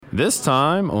This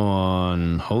time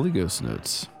on Holy Ghost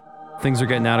Notes. Things are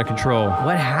getting out of control.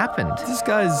 What happened? This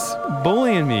guy's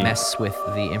bullying me. Mess with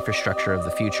the infrastructure of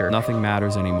the future. Nothing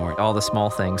matters anymore. All the small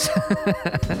things.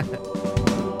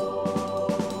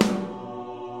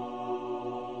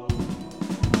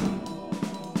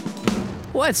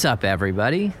 What's up,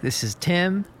 everybody? This is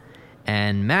Tim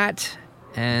and Matt,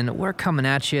 and we're coming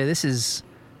at you. This is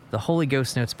the Holy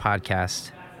Ghost Notes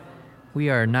podcast. We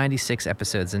are 96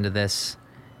 episodes into this,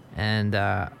 and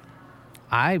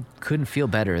I couldn't feel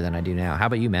better than I do now. How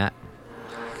about you, Matt?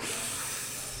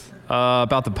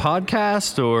 About the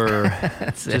podcast or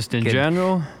just in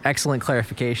general? Excellent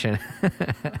clarification.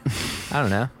 I don't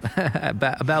know.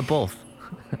 about both.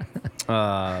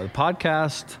 The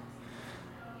podcast,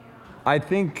 I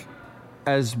think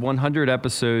as 100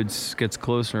 episodes gets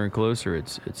closer and closer,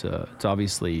 it's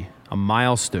obviously a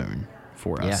milestone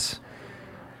for us. Yes.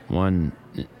 One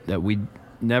that we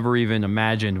never even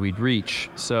imagined we'd reach.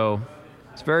 So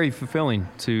it's very fulfilling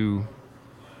to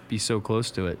be so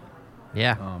close to it.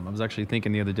 Yeah. I was actually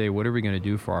thinking the other day, what are we going to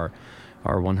do for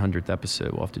our 100th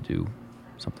episode? We'll have to do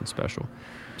something special.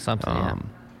 Something, yeah.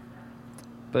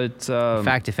 But in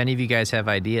fact, if any of you guys have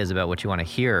ideas about what you want to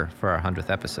hear for our 100th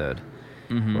episode,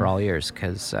 we're all ears,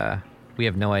 because we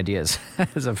have no ideas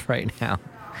as of right now.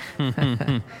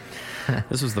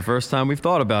 This was the first time we've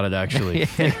thought about it, actually.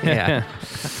 Yeah.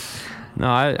 No,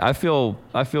 I feel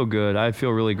good. I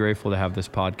feel really grateful to have this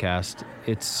podcast.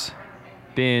 It's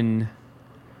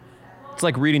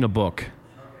like reading a book.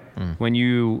 When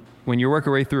you work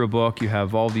your way through a book, you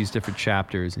have all these different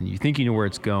chapters, and you think you know where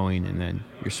it's going, and then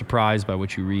you're surprised by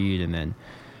what you read, and then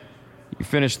you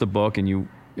finish the book, and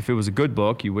if it was a good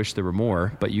book, you wish there were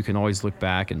more, but you can always look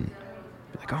back and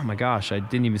be like, oh my gosh, I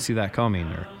didn't even see that coming,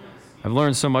 or I've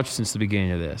learned so much since the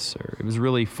beginning of this, or it was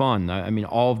really fun. I mean,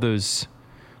 all of those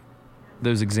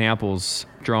examples,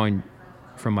 drawing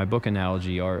from my book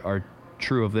analogy, are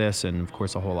true of this, and of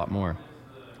course a whole lot more.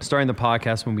 Starting the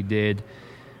podcast when we did,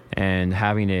 and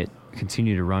having it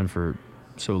continue to run for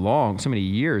so many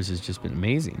years, has just been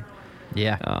amazing.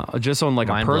 Yeah. Just on like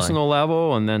a Mind-blowing. personal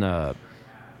level, and then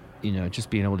just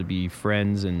being able to be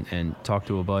friends and talk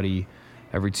to a buddy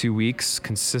every 2 weeks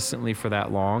consistently for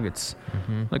that long. It's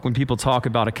like when people talk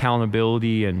about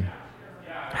accountability and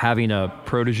having a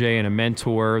protege and a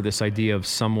mentor, this idea of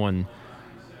someone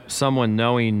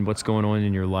knowing what's going on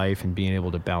in your life and being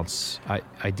able to bounce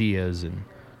ideas and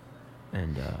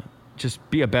just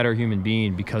be a better human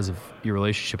being because of your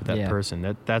relationship with that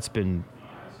person. That's been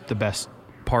the best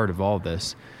part of all of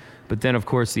this. But then, of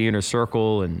course, the inner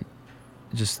circle and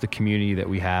just the community that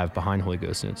we have behind Holy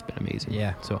Ghost, and it's been amazing.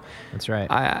 Yeah, so that's right.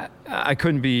 I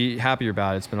couldn't be happier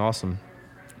about it. It's been awesome.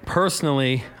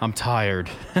 Personally, I'm tired.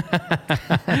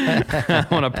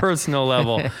 On a personal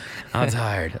level, I'm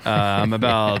tired. I'm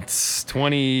about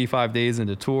 25 days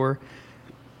into tour.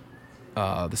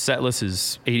 The set list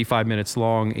is 85 minutes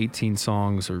long, 18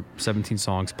 songs or 17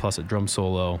 songs, plus a drum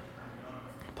solo,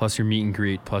 plus your meet and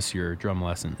greet, plus your drum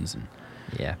lessons. And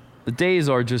Yeah. the days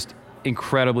are just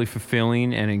incredibly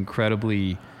fulfilling and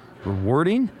incredibly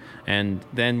rewarding. And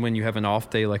then when you have an off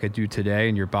day like I do today,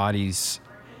 and your body's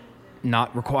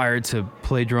not required to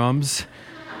play drums,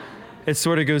 it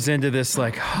sort of goes into this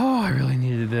like, oh, I really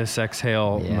needed this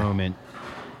exhale moment.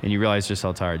 And you realize just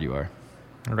how tired you are.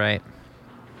 Right.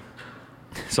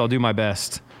 So I'll do my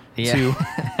best to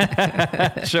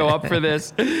show up for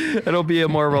this. It'll be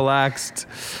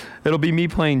it'll be me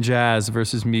playing jazz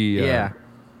versus me There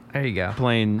you go.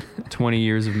 playing 20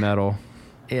 years of metal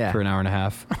Yeah. for an hour and a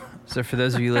half. So for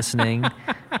those of you listening,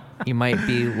 you might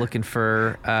be looking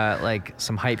for like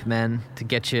some hype men to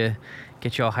get you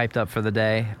all hyped up for the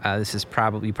day. This is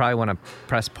you probably want to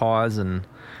press pause and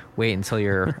wait until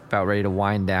you're about ready to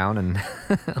wind down and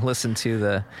listen to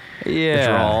the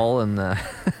drawl and the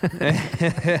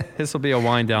This will be a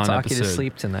wind down talk episode. you to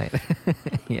sleep tonight.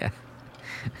 Yeah,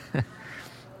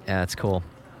 that's cool.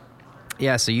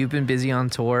 Yeah, so you've been busy on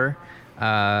tour.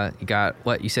 You got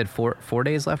what you said 4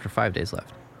 days left or 5 days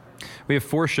left? We have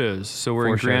 4 shows. So we're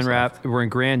 4 in shows we're in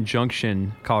Grand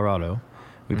Junction, Colorado.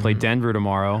 We play Denver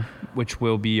tomorrow, which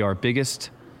will be our biggest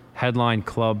headline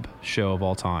club show of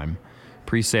all time.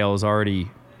 Pre-sale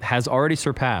has already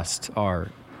surpassed our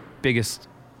biggest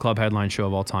club headline show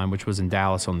of all time, which was in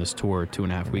Dallas on this tour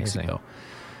 2.5 weeks ago.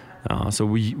 So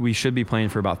we should be playing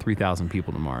for about 3,000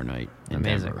 people tomorrow night in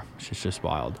Denver, which is just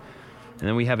wild. And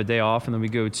then we have a day off, and then we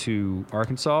go to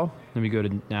Arkansas, then we go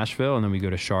to Nashville, and then we go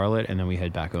to Charlotte, and then we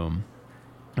head back home.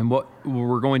 And what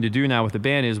we're going to do now with the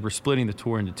band is we're splitting the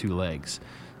tour into 2 legs.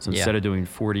 So instead of doing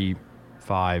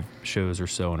 45 shows or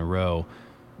so in a row,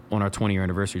 on our 20-year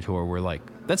anniversary tour, we're like,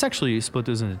 let's actually split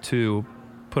those into 2,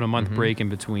 put a month break in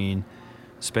between,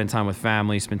 spend time with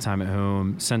family, spend time at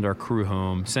home, send our crew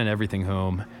home, send everything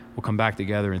home. We'll come back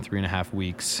together in 3.5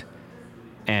 weeks,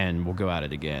 and we'll go at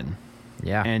it again.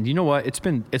 Yeah. And you know what? It's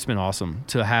been awesome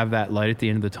to have that light at the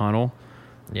end of the tunnel.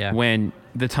 Yeah. When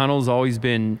the tunnel's always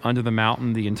been under the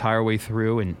mountain the entire way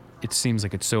through, and it seems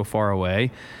like it's so far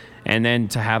away, and then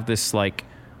to have this like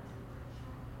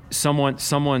someone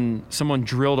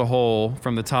drilled a hole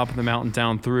from the top of the mountain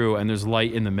down through, and there's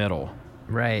light in the middle.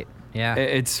 Right. Yeah.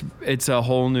 It's a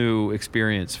whole new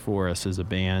experience for us as a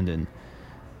band, and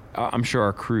I'm sure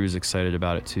our crew's excited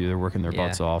about it too. They're working their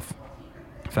butts off.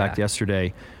 In fact,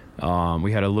 yesterday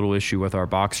we had a little issue with our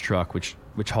box truck, which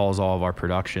hauls all of our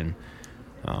production.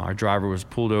 Our driver was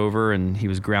pulled over and he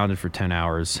was grounded for 10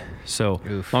 hours. So,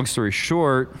 long story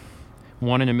short,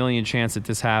 1 in a million chance that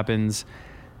this happens.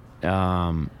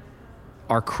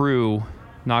 Our crew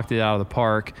knocked it out of the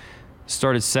park,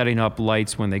 started setting up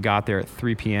lights when they got there at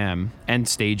 3 p.m. and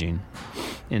staging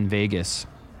in Vegas.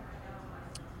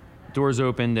 Doors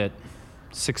opened at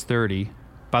 6:30.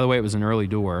 By the way, it was an early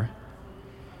door.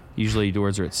 Usually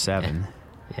doors are at 7.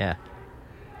 Yeah.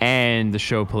 And the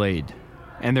show played.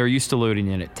 And they're used to loading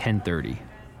in at 10:30.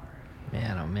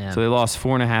 Man, oh man. So they lost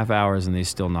 4.5 hours and they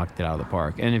still knocked it out of the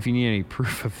park. And if you need any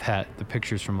proof of that, the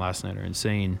pictures from last night are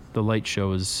insane. The light show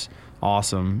was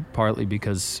awesome, partly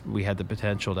because we had the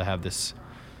potential to have this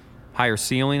higher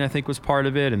ceiling, I think was part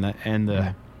of it, and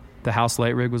the house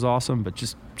light rig was awesome, but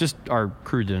just our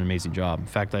crew did an amazing job. In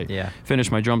fact, I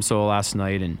finished my drum solo last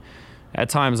night, and at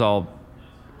times I'll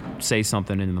say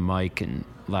something in the mic, and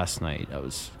last night I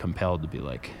was compelled to be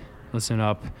like, listen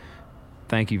up,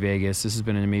 thank you Vegas, this has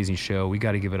been an amazing show, we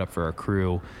got to give it up for our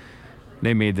crew,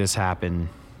 they made this happen,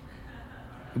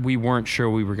 we weren't sure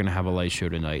we were going to have a light show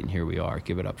tonight, and here we are,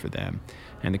 give it up for them.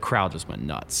 And the crowd just went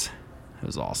nuts. It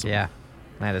was awesome. Yeah,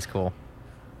 that is cool.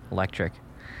 Electric.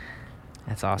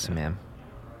 That's awesome, man.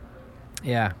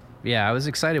 Yeah, I was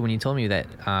excited when you told me that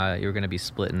you were going to be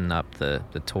splitting up the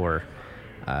tour.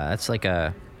 It's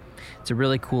a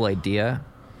really cool idea,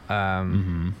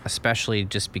 especially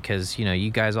just because,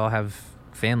 you guys all have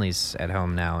families at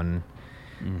home now, and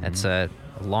it's a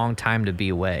long time to be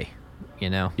away,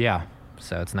 Yeah.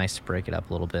 So it's nice to break it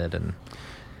up a little bit. And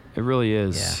it really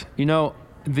is. Yeah.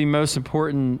 The most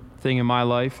important thing in my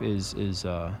life is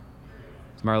my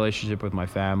relationship with my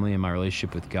family and my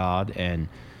relationship with God. And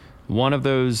one of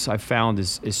those I've found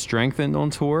is strengthened on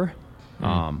tour,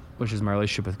 which is my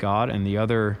relationship with God. And the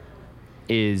other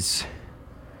is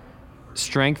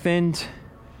strengthened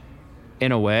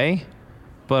in a way,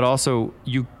 but also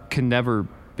you can never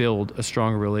build a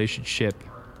stronger relationship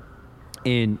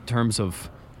in terms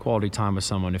of quality time with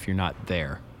someone if you're not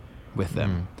there with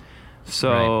them.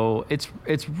 So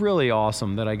it's really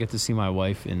awesome that I get to see my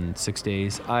wife in 6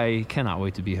 days. I cannot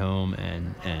wait to be home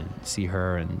and see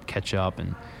her and catch up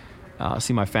and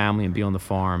see my family and be on the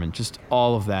farm, and just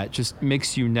all of that just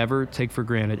makes you never take for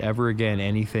granted ever again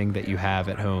anything that you have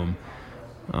at home,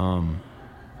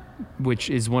 which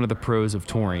is one of the pros of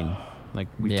touring. Like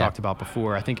we talked about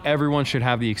before, I think everyone should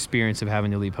have the experience of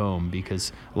having to leave home,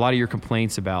 because a lot of your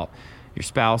complaints about your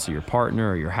spouse or your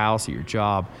partner or your house or your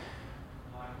job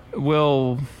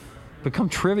will become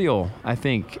trivial, I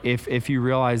think, if you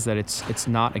realize that it's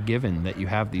not a given that you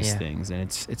have these things, and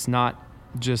it's not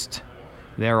just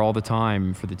there all the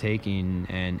time for the taking,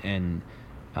 and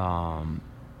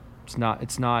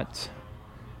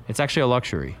it's actually a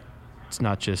luxury. It's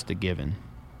not just a given.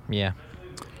 Yeah.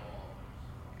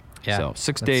 So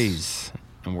 6 days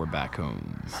and we're back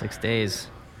home. 6 days.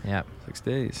 Yeah. 6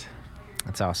 days.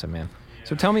 That's awesome, man.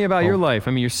 So tell me about your life.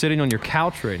 I mean, you're sitting on your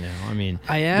couch right now. I mean,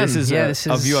 I am. This is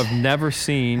a view I've never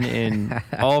seen in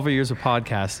all of our years of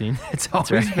podcasting. It's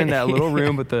always been that little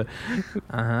room with the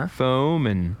foam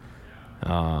and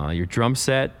your drum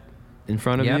set in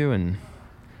front of you. And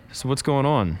so what's going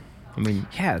on? I mean,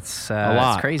 it's a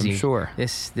lot. It's crazy. I'm sure.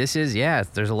 This is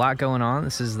there's a lot going on.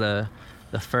 This is the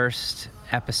first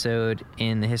episode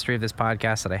in the history of this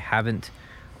podcast that I haven't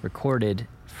recorded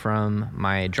from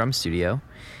my drum studio.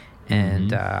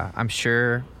 And I'm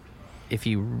sure if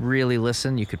you really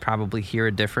listen, you could probably hear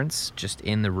a difference just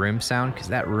in the room sound, because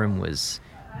that room was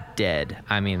dead.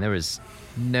 I mean, there was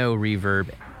no reverb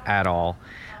at all.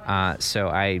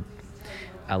 So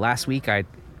last week I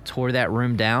tore that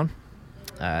room down,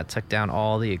 took down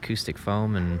all the acoustic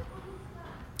foam, and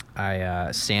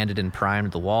I sanded and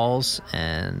primed the walls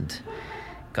and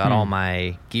got all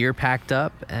my gear packed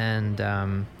up. And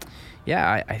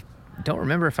I don't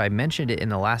remember if I mentioned it in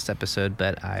the last episode,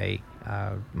 but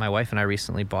my wife and I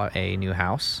recently bought a new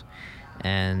house,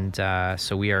 and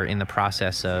so we are in the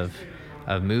process of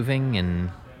moving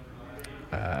and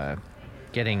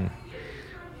getting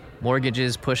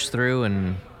mortgages pushed through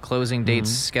and closing dates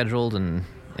scheduled and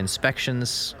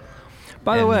inspections.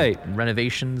 By the way,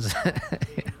 renovations.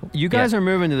 you guys are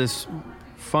moving to this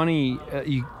funny.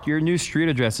 Your new street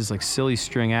address is like Silly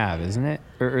String Ave, isn't it?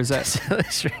 Or is that Silly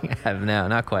String Ave? No,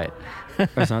 not quite.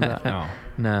 It's not that.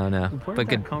 No. No. Where But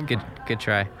did that come from? good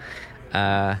try.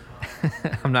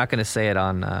 I'm not going to say it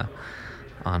on the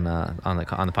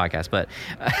podcast, but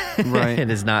Right.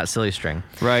 it is not Silly String.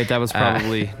 Right. That was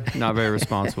probably not very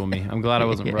responsible of me. I'm glad I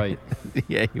wasn't right.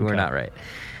 Yeah, you were Okay. not right.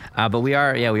 But we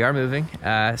are moving.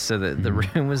 So the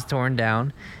room was torn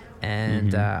down,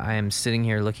 and I am sitting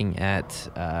here looking at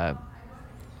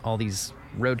all these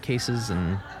road cases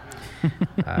and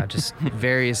just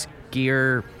various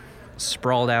gear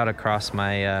sprawled out across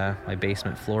my my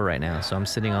basement floor right now. So I'm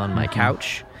sitting on my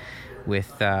couch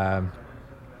with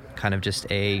kind of just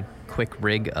a quick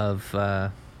rig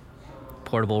of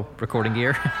portable recording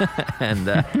gear, and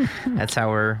that's how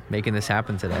we're making this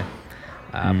happen today.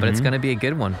 But it's going to be a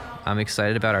good one. I'm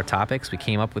excited about our topics. We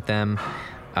came up with them,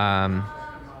 I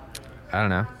don't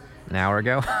know, an hour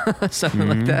ago, something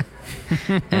like that.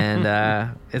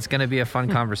 And it's going to be a fun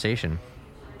conversation.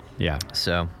 Yeah.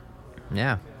 So,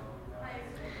 yeah.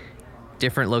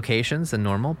 Different locations than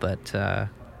normal, but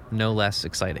no less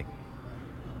exciting.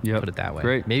 Yep. Put it that way.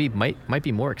 Great. Maybe might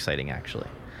be more exciting, actually.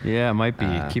 Yeah, it might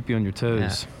be. Keep you on your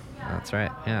toes. Yeah, that's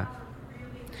right. Yeah.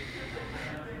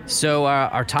 So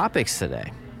our topics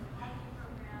today,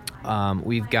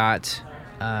 we've got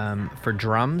for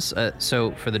drums.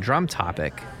 So for the drum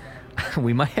topic,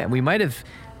 we might have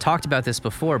talked about this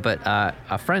before, but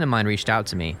a friend of mine reached out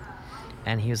to me,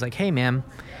 and he was like, "Hey, man,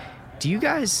 did you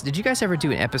guys ever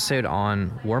do an episode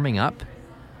on warming up?"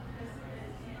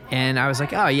 And I was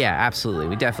like, "Oh yeah, absolutely,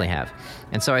 we definitely have."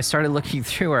 And so I started looking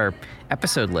through our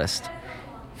episode list,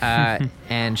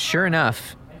 and sure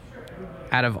enough,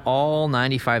 out of all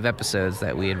 95 episodes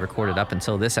that we had recorded up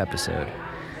until this episode,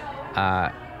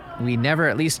 we never,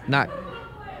 at least not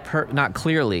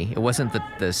clearly, it wasn't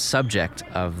the subject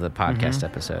of the podcast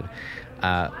episode.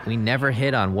 We never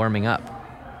hit on warming up.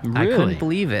 Really? I couldn't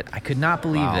believe it. I could not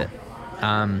believe Wow.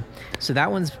 it. So that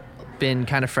one's been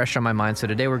kind of fresh on my mind. So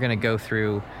today we're going to go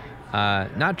through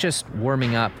not just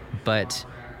warming up, but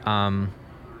kind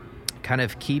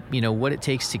of keep, what it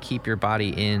takes to keep your body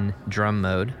in drum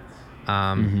mode.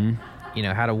 How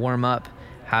to warm up,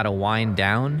 how to wind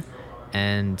down,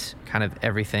 and kind of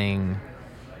everything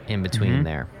in between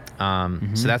there.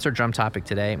 So that's our drum topic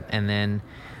today. And then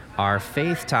our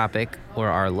faith topic, or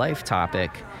our life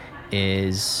topic,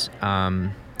 is I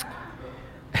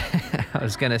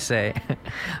was gonna say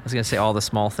all the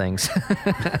small things,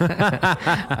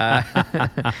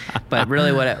 but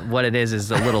really what it is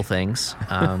the little things.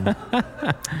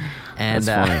 And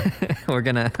we're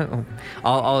gonna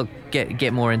I'll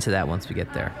get more into that once we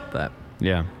get there. But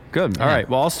Yeah. Good. All right.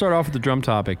 Well, I'll start off with the drum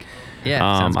topic. Yeah,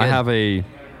 sounds good. I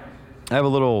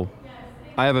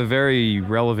have a very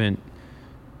relevant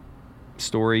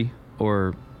story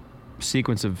or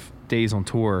sequence of days on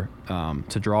tour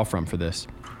to draw from for this.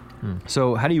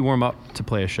 So how do you warm up to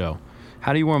play a show?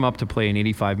 How do you warm up to play an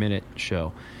 85-minute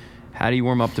show? How do you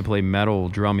warm up to play metal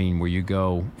drumming where you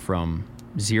go from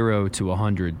 0 to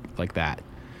 100 like that?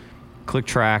 Click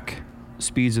track,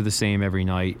 speeds are the same every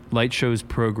night. Light shows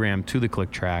programmed to the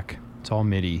click track. It's all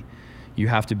MIDI. You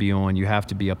have to be on. You have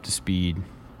to be up to speed.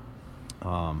 A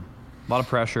lot of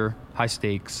pressure, high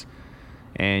stakes,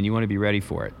 and you want to be ready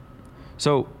for it.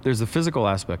 So there's the physical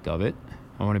aspect of it.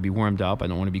 I want to be warmed up. I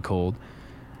don't want to be cold.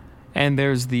 And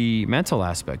there's the mental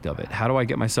aspect of it. How do I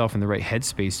get myself in the right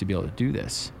headspace to be able to do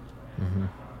this?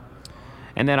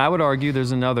 And then I would argue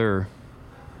there's another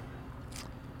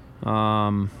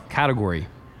category,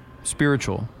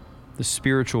 spiritual, the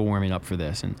spiritual warming up for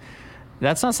this. And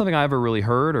that's not something I ever really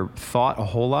heard or thought a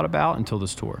whole lot about until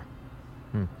this tour.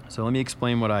 So let me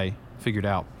explain what I figured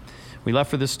out. We left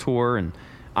for this tour, and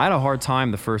I had a hard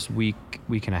time the first week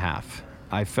and a half.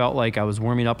 I felt like I was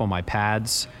warming up on my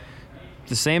pads,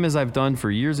 the same as I've done for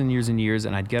years and years and years,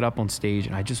 and I'd get up on stage,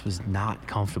 and I just was not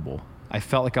comfortable. I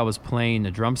felt like I was playing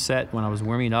a drum set when I was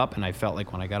warming up, and I felt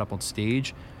like when I got up on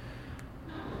stage,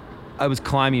 I was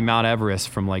climbing Mount Everest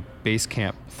from like base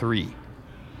camp 3.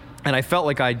 And I felt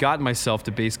like I'd gotten myself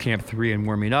to base camp 3 and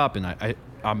warming up, and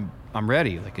I'm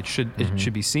ready. Like it should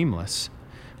be seamless.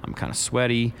 I'm kind of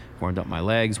sweaty, warmed up my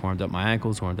legs, warmed up my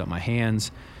ankles, warmed up my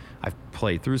hands. I've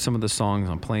played through some of the songs,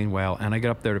 I'm playing well, and I get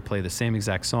up there to play the same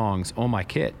exact songs on my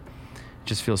kit. It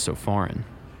just feels so foreign.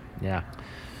 Yeah.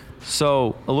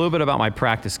 So a little bit about my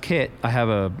practice kit. I have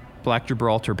a Black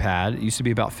Gibraltar pad. It used to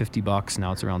be about $50.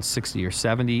 Now it's around 60 or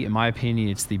 70. In my opinion,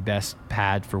 it's the best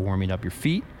pad for warming up your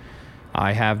feet.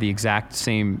 I have the exact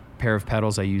same pair of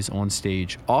pedals I use on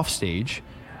stage, off stage,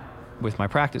 with my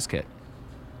practice kit.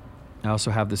 I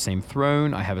also have the same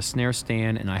throne, I have a snare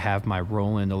stand, and I have my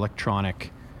Roland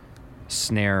electronic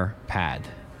snare pad.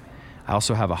 I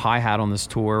also have a hi-hat on this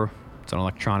tour. It's an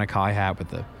electronic hi-hat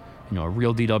with a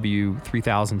real DW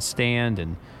 3000 stand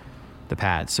and the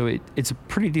pad. So it's a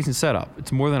pretty decent setup.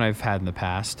 It's more than I've had in the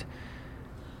past.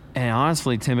 And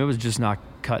honestly, Tim, it was just not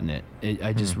cutting it.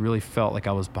 I just really felt like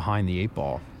I was behind the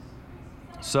 8-ball.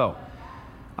 So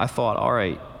I thought, all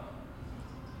right,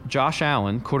 Josh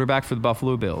Allen, quarterback for the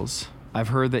Buffalo Bills, I've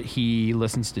heard that he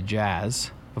listens to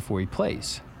jazz before he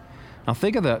plays. Now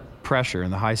think of the pressure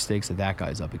and the high stakes that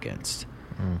guy's up against.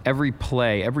 Every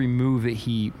play, every move that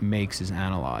he makes is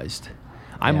analyzed.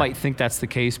 I might think that's the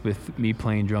case with me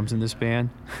playing drums in this band.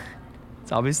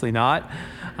 It's obviously not.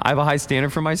 I have a high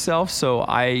standard for myself, so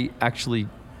I actually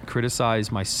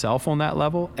criticize myself on that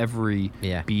level. Every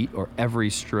beat or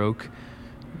every stroke,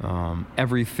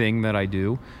 everything that I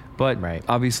do. But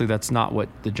obviously that's not what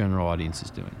the general audience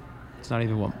is doing. It's not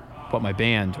even what my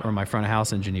band or my front of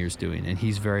house engineer is doing, and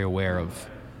he's very aware of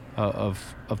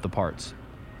the parts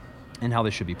and how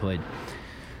they should be played.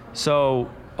 So,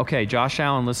 okay, Josh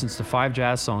Allen listens to 5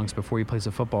 jazz songs before he plays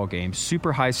a football game.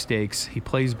 Super high stakes. He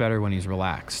plays better when he's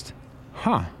relaxed.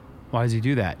 Why does he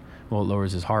do that? Well, it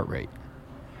lowers his heart rate.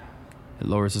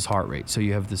 So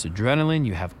you have this adrenaline,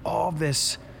 you have all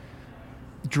this,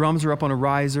 drums are up on a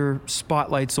riser,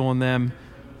 spotlights on them.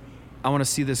 I want to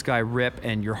see this guy rip,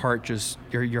 and your heart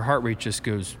rate just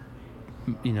goes,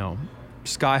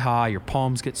 sky high. Your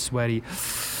palms get sweaty.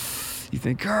 You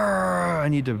think, I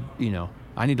need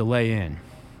to lay in.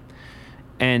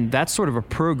 And that's sort of a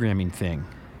programming thing,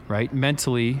 right?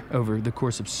 Mentally, over the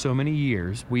course of so many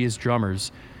years, we as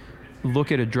drummers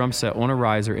look at a drum set on a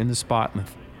riser in the spotlight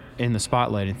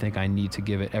and think, I need to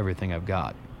give it everything I've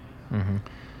got. Mm-hmm.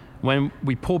 When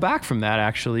we pull back from that,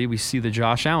 actually, we see the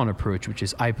Josh Allen approach, which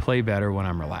is I play better when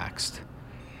I'm relaxed.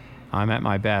 I'm at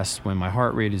my best when my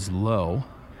heart rate is low,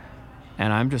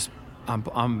 and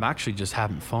I'm actually just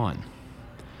having fun.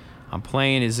 I'm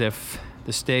playing as if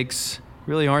the stakes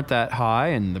really aren't that high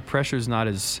and the pressure's not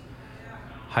as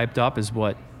hyped up as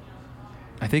what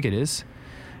I think it is.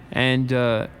 And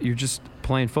you're just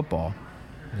playing football.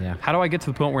 Yeah. How do I get to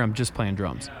the point where I'm just playing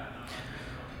drums?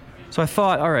 So I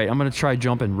thought, all right, I'm going to try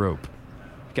jumping rope.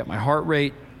 Get my heart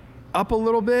rate up a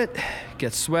little bit,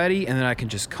 get sweaty, and then I can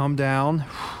just come down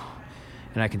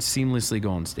and I can seamlessly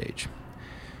go on stage.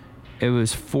 It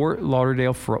was Fort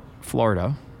Lauderdale,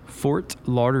 Florida.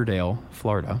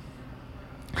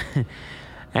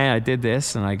 And I did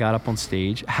this, and I got up on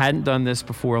stage. Hadn't done this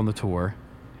before on the tour,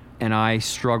 and I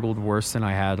struggled worse than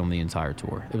I had on the entire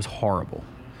tour. It was horrible.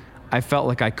 I felt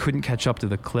like I couldn't catch up to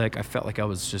the click. I felt like I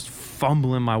was just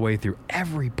fumbling my way through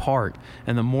every part.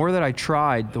 And the more that I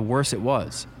tried, the worse it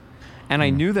was. And I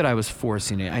knew that I was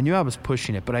forcing it. I knew I was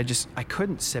pushing it, but I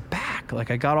couldn't sit back.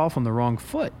 Like I got off on the wrong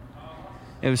foot.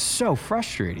 It was so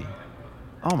frustrating.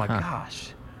 Oh my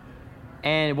gosh.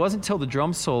 And it wasn't until the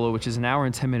drum solo, which is an hour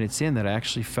and 10 minutes in, that I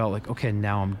actually felt like, okay,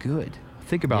 now I'm good.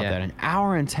 Think about that. An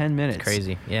hour and 10 minutes. It's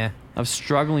crazy. Yeah. Of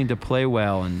struggling to play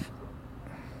well and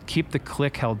keep the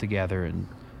click held together and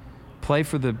play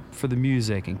for the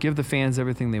music and give the fans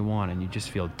everything they want, and you just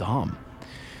feel dumb.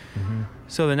 Mm-hmm.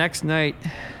 So the next night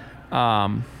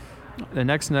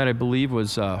I believe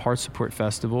was Heart Support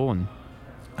Festival, and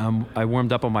I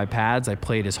warmed up on my pads. I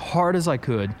played as hard as I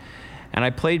could, and I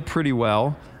played pretty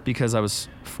well because I was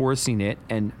forcing it.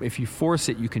 And if you force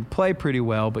it, you can play pretty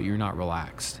well, but you're not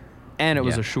relaxed. And it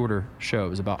was a shorter show. It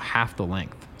was about half the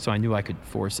length, so I knew I could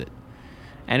force it.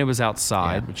 And it was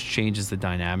outside, which changes the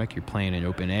dynamic. You're playing in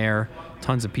open air,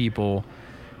 tons of people.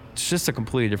 It's just a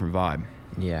completely different vibe.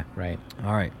 Yeah, right.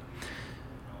 All right.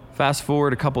 Fast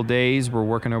forward a couple days, we're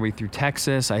working our way through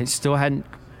Texas. I still hadn't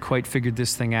quite figured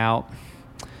this thing out.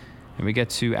 And we get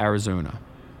to Arizona.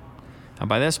 And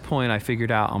by this point, I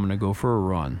figured out I'm going to go for a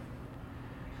run.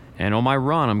 And on my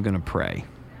run, I'm going to pray.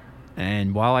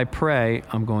 And while I pray,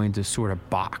 I'm going to sort of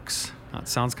box. Now, it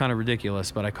sounds kind of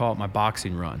ridiculous, but I call it my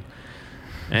boxing run.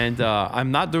 And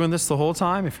I'm not doing this the whole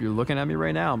time. If you're looking at me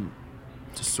right now, I'm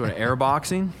just sort of air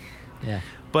boxing. Yeah.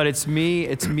 But it's me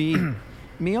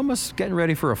almost getting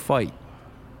ready for a fight.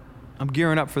 I'm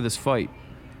gearing up for this fight.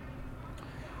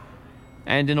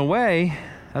 And in a way,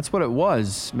 that's what it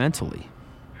was mentally.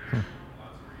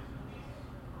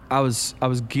 I was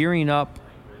gearing up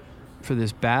for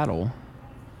this battle,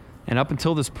 and up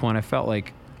until this point, I felt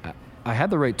like I had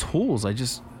the right tools. I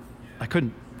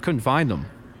couldn't find them.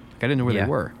 I didn't know where they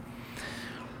were.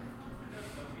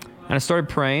 And I started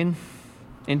praying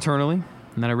internally,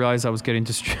 and then I realized I was getting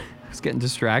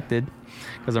distracted.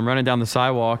 because I'm running down the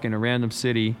sidewalk in a random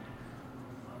city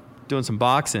doing some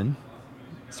boxing,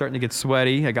 starting to get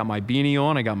sweaty. I got my beanie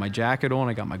on, I got my jacket on,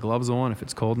 I got my gloves on if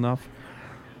it's cold enough.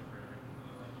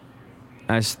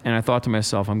 And I thought to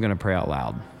myself, I'm going to pray out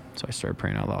loud. So I started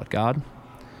praying out loud. God,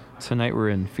 tonight we're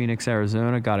in Phoenix,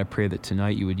 Arizona. God, I pray that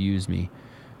tonight you would use me.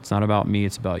 It's not about me,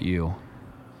 it's about you.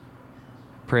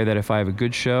 Pray that if I have a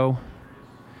good show,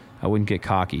 I wouldn't get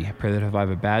cocky. I pray that if I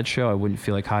have a bad show, I wouldn't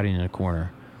feel like hiding in a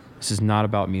corner. This is not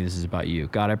about me, this is about you.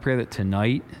 God, I pray that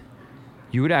tonight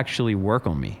you would actually work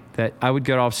on me, that I would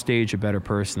get off stage a better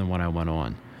person than when I went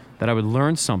on, that I would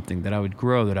learn something, that I would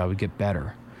grow, that I would get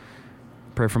better.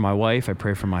 I pray for my wife, I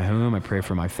pray for my home, I pray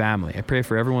for my family. I pray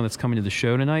for everyone that's coming to the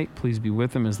show tonight. Please be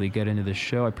with them as they get into this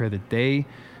show. I pray that they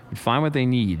would find what they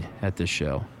need at this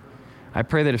show. I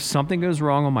pray that if something goes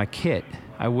wrong on my kit,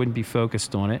 I wouldn't be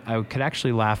focused on it. I could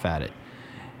actually laugh at it.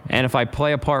 And if I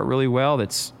play a part really well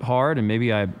that's hard and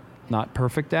maybe I'm not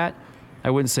perfect at,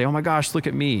 I wouldn't say, oh my gosh, look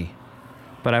at me.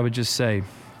 But I would just say,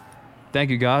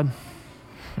 thank you, God.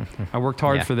 I worked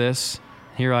hard for this.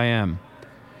 Here I am.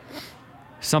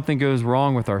 Something goes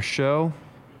wrong with our show,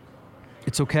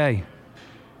 it's okay.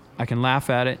 I can laugh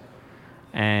at it,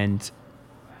 and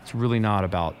it's really not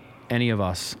about any of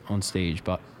us on stage,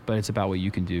 but it's about what you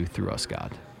can do through us,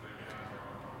 God.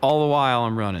 All the while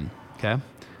I'm running, okay?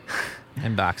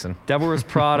 And boxing. Devil Wears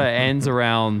Prada ends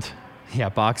around,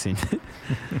 boxing.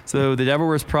 So the Devil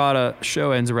Wears Prada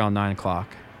show ends around 9 o'clock.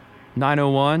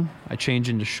 9:01, I change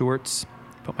into shorts,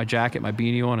 put my jacket, my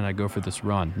beanie on, and I go for this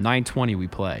run. 9:20, we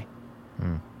play.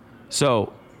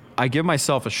 So I give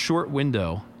myself a short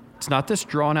window. It's not this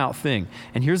drawn out thing.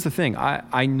 And here's the thing.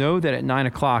 I know that at 9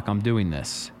 o'clock I'm doing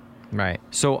this. Right.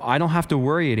 So I don't have to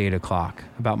worry at 8 o'clock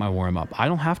about my warm-up. I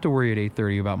don't have to worry at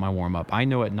 8:30 about my warm-up. I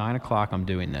know at 9 o'clock I'm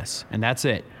doing this, and that's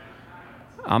it.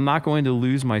 I'm not going to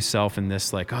lose myself in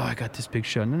this like, oh, I got this big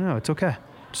show. No, it's okay.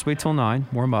 Just wait till 9,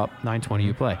 warm up, 9:20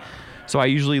 you play. So I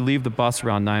usually leave the bus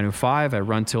around 9:05. I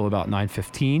run till about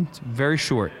 9:15. It's very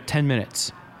short, 10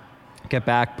 minutes. Get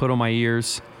back, put on my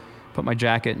ears, put my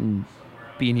jacket and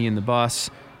beanie in the bus,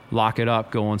 lock it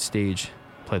up, go on stage,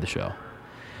 play the show.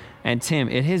 And Tim,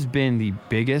 it has been the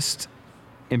biggest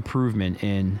improvement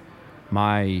in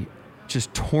my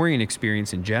just touring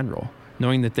experience in general,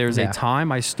 knowing that there's a time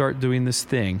I start doing this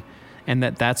thing and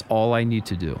that's all I need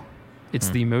to do. It's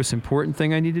the most important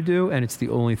thing I need to do, and it's the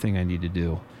only thing I need to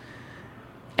do.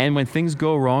 And when things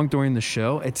go wrong during the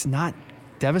show, it's not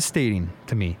devastating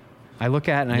to me. I look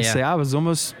at it and I say, I was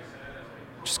almost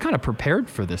just kind of prepared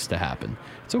for this to happen.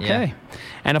 It's okay. Yeah.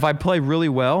 And if I play really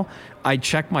well, I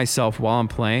check myself while I'm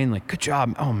playing, like, good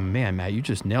job. Oh, man, Matt, you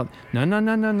just nailed it.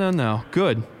 No.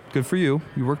 Good for you.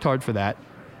 You worked hard for that.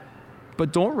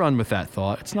 But don't run with that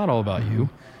thought. It's not all about you.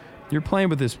 You're playing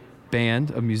with this band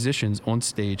of musicians on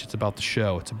stage. It's about the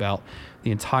show. It's about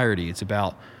the entirety. It's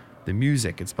about the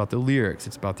music. It's about the lyrics.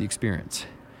 It's about the experience.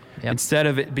 Yep. Instead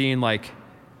of it being like,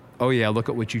 oh yeah, look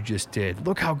at what you just did.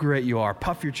 Look how great you are.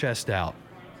 Puff your chest out.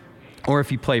 Or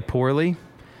if you play poorly,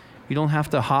 you don't have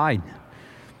to hide.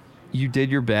 You did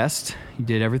your best. You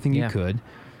did everything you could.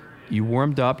 You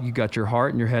warmed up. You got your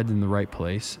heart and your head in the right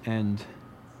place. And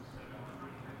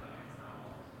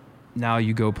now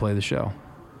you go play the show.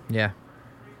 Yeah.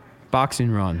 Boxing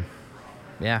run.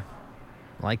 Yeah.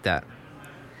 I like that.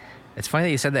 It's funny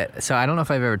that you said that. So I don't know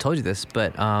if I've ever told you this,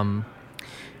 but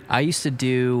I used to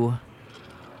do...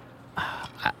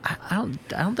 I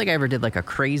don't think I ever did like a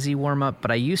crazy warm up, but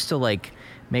I used to like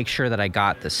make sure that I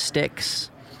got the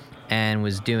sticks and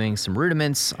was doing some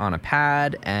rudiments on a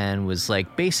pad and was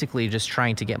like basically just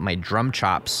trying to get my drum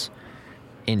chops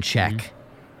in check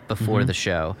before the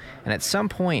show. And at some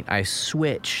point I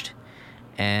switched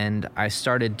and I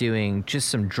started doing just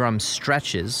some drum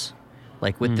stretches,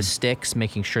 like with the sticks,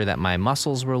 making sure that my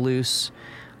muscles were loose.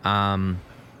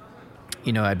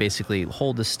 I basically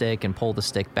hold the stick and pull the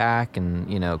stick back and,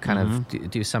 kind of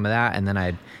do some of that. And then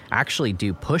I'd actually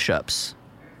do push-ups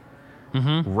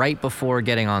right before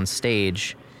getting on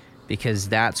stage, because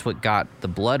that's what got the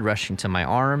blood rushing to my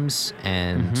arms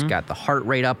and got the heart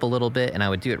rate up a little bit. And I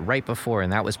would do it right before.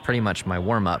 And that was pretty much my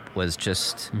warm-up, was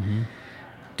just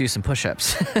do some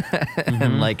push-ups.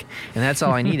 and that's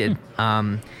all I needed.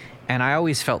 And I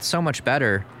always felt so much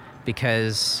better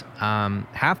because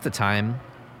half the time,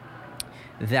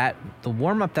 that the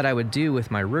warm-up that I would do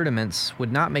with my rudiments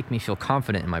would not make me feel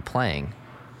confident in my playing.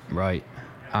 Right.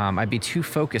 I'd be too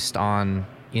focused on,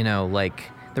 there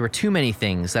were too many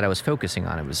things that I was focusing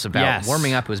on. It was about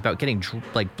warming up. It was about getting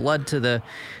blood to the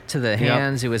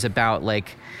hands. It was about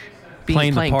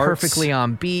Playing the playing parts. perfectly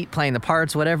on beat, playing the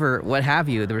parts, whatever, what have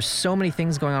you. There were so many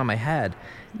things going on in my head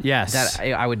Yes. that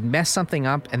I would mess something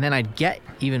up, and then I'd get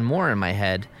even more in my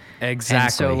head. Exactly.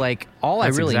 And so, like, all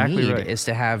That's I really exactly need right. is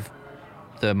to have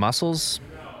the muscles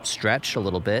stretched a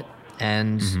little bit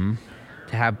and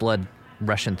to have blood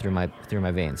rushing through my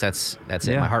veins. That's it.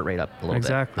 Yeah. My heart rate up a little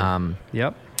Exactly. bit.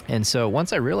 Yep. And so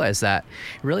once I realized that,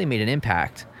 it really made an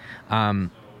impact. And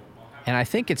I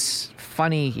think it's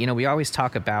funny, we always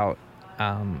talk about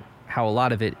how a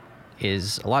lot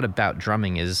about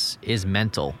drumming is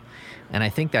mental. And I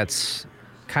think that's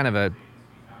kind of a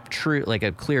true, like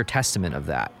a clear testament of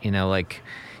that. Like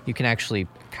you can actually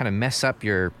kind of mess up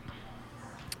your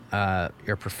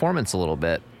performance a little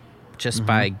bit just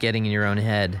by getting in your own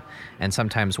head, and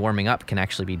sometimes warming up can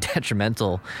actually be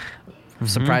detrimental,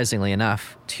 surprisingly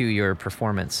enough, to your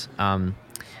performance.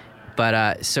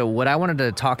 But so what I wanted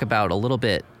to talk about a little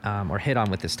bit, or hit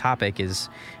on with this topic is,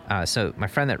 so my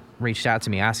friend that reached out to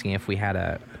me asking if we had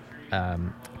a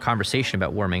conversation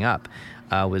about warming up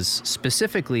was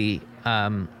specifically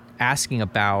asking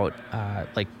about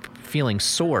like feeling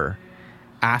sore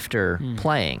after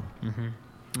playing.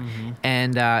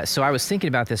 And so I was thinking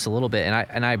about this a little bit,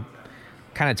 and I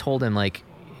kind of told him, like,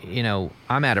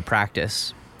 I'm out of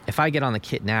practice. If I get on the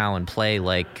kit now and play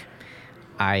like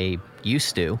I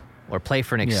used to, or play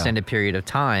for an extended period of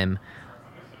time,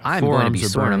 I'm going to be Forearms are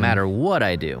sore no burning. matter what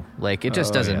I do. Like, it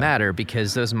just doesn't yeah. matter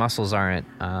because those muscles aren't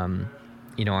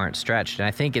stretched. And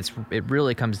I think it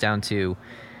really comes down to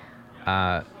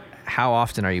how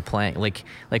often are you playing? Like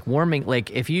warming, like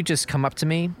if you just come up to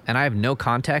me and I have no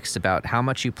context about how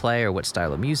much you play or what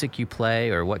style of music you play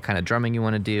or what kind of drumming you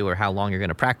want to do or how long you're going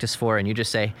to practice for, and you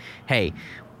just say, hey,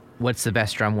 what's the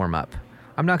best drum warm up?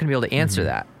 I'm not going to be able to answer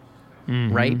that.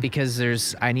 Right?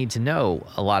 Because I need to know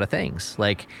a lot of things.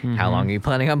 Like, how long are you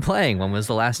planning on playing? When was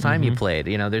the last time you played?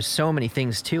 There's so many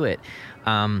things to it.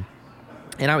 And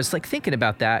I was like thinking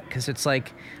about that because it's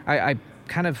like, I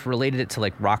kind of related it to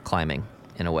like rock climbing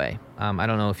in a way. I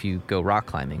don't know if you go rock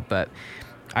climbing, but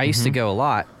I used to go a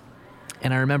lot.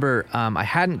 And I remember I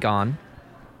hadn't gone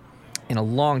in a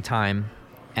long time,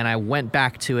 and I went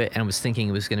back to it and was thinking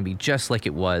it was going to be just like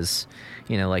it was,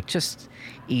 like just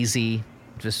easy.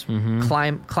 Just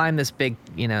climb this big,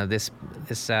 I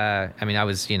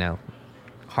was,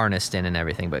 harnessed in and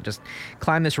everything, but just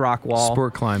climb this rock wall.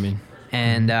 Sport climbing.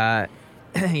 And,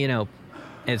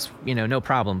 it's, no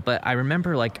problem. But I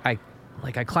remember I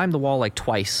climbed the wall like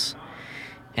twice,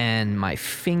 and my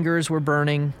fingers were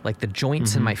burning. Like the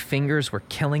joints in my fingers were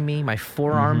killing me. My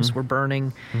forearms were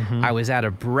burning. I was out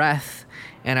of breath,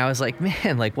 and I was like,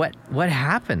 man, like what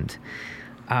happened?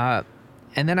 And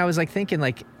then I was like thinking,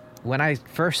 like, when I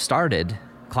first started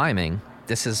climbing,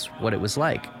 this is what it was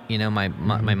like. My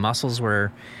muscles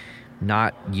were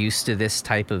not used to this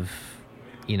type of,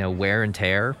 wear and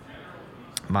tear.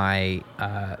 My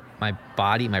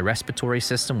body, my respiratory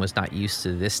system was not used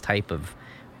to this type of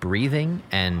breathing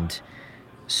and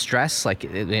stress. Like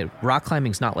rock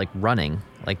climbing's not like running.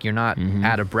 Like you're not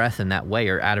out of breath in that way.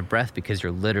 You're out of breath because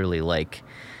you're literally like,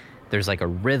 there's like a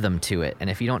rhythm to it. And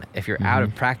if you're out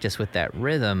of practice with that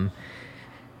rhythm,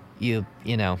 you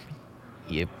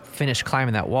finish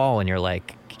climbing that wall and you're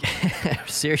like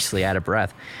seriously out of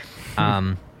breath.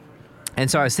 And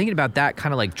so I was thinking about that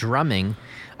kind of like drumming.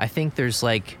 I think there's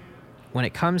like, when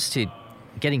it comes to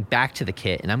getting back to the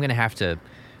kit, and I'm going to have to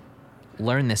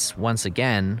learn this once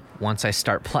again, once I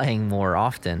start playing more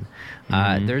often,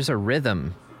 there's a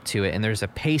rhythm to it and there's a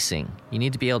pacing. You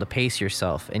need to be able to pace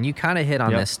yourself. And you kind of hit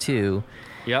on this too.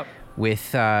 Yep.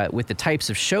 With the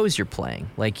types of shows you're playing.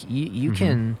 Like you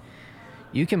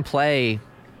can play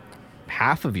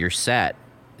half of your set.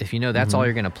 If that's all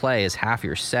you're going to play is half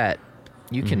your set,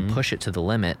 you can push it to the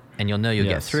limit and you'll know you'll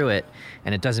get through it.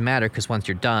 And it doesn't matter because once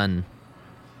you're done,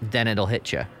 then it'll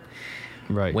hit you.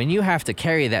 Right. When you have to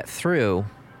carry that through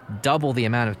double the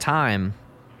amount of time,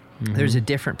 there's a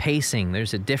different pacing.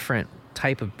 There's a different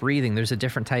type of breathing. There's a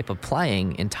different type of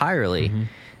playing entirely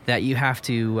that you have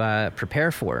to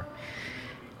prepare for.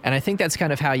 And I think that's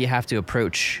kind of how you have to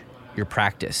approach your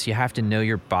practice. You have to know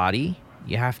your body.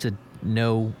 You have to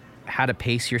know how to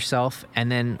pace yourself.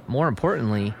 And then more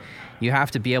importantly, you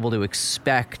have to be able to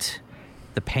expect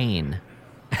the pain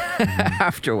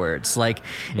afterwards. Like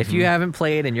if you haven't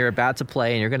played and you're about to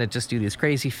play and you're going to just do these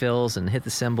crazy fills and hit the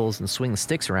cymbals and swing the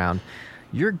sticks around,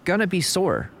 you're going to be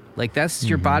sore. Like that's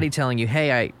your body telling you,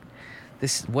 hey,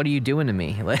 what are you doing to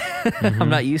me? Like, I'm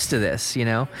not used to this,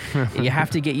 You have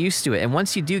to get used to it. And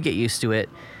once you do get used to it,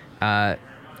 that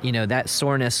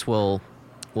soreness will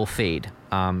will fade.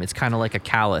 It's kind of like a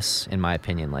callus, in my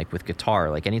opinion, like with guitar.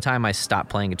 Like anytime I stop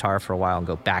playing guitar for a while and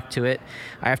go back to it,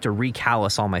 I have to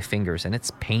recallus all my fingers, and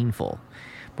it's painful.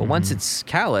 But once it's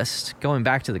calloused, going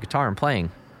back to the guitar and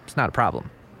playing, it's not a problem.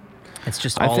 It's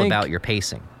just all about your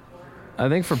pacing. I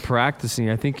think for practicing,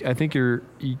 I think you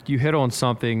hit on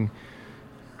something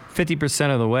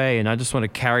 50% of the way, and I just want to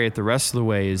carry it the rest of the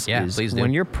way. Is please do.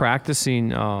 When you're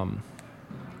practicing, look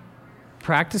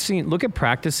at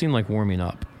practicing like warming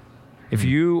up. If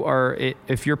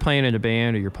you're playing in a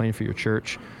band or you're playing for your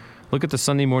church, look at the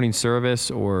Sunday morning service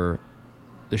or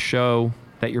the show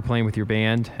that you're playing with your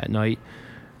band at night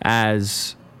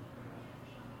as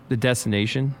the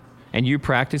destination, and you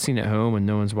practicing at home when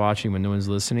no one's watching, when no one's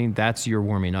listening, that's your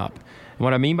warming up. And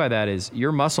what I mean by that is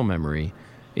your muscle memory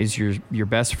is your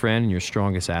best friend and your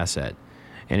strongest asset.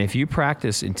 And if you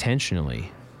practice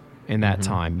intentionally in that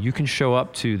time, you can show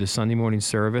up to the Sunday morning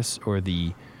service or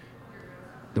the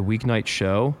weeknight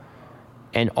show,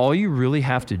 and all you really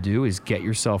have to do is get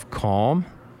yourself calm,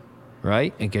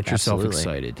 right? And get yourself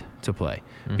excited to play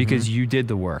because you did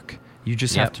the work. You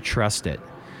just have to trust it.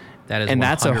 That is, and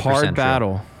that's a hard true.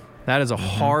 battle. That is a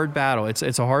hard battle. It's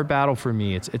a hard battle for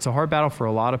me. It's a hard battle for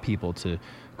a lot of people to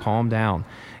calm down.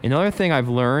 Another thing I've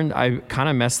learned, I kind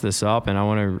of messed this up, and I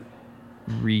want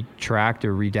to retract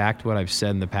or redact what I've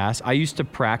said in the past. I used to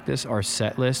practice our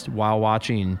set list while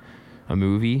watching a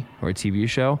movie or a TV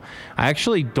show. I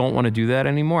actually don't want to do that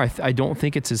anymore. I don't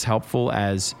think it's as helpful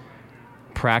as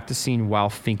practicing while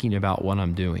thinking about what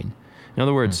I'm doing. In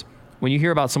other words, when you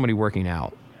hear about somebody working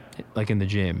out, like in the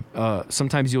gym,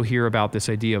 sometimes you'll hear about this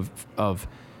idea of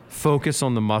focus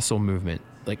on the muscle movement.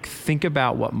 Like think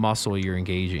about what muscle you're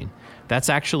engaging. That's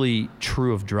actually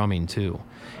true of drumming too.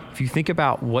 If you think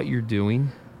about what you're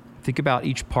doing, think about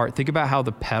each part. Think about how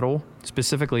the pedal,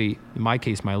 specifically in my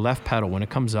case, my left pedal, when it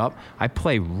comes up, I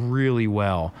play really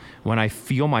well when I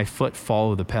feel my foot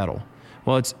follow the pedal.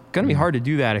 Well, it's going to be hard to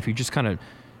do that if you're just kind of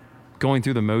going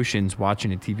through the motions,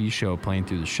 watching a TV show, playing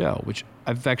through the show, which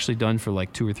I've actually done for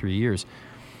like 2 or 3 years.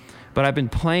 But I've been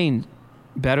playing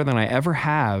better than I ever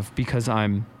have because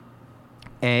I'm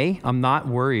not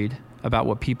worried about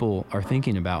what people are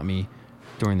thinking about me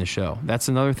during the show. That's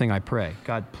another thing I pray.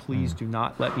 God, please do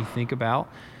not let me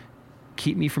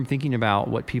keep me from thinking about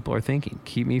what people are thinking.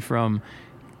 Keep me from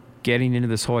getting into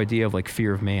this whole idea of like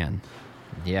fear of man.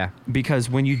 Yeah. Because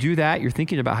when you do that, you're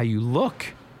thinking about how you look.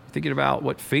 You're thinking about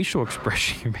what facial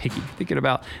expression you're making. You're thinking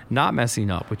about not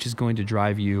messing up, which is going to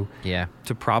drive you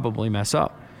to probably mess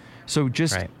up. So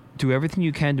just do everything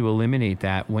you can to eliminate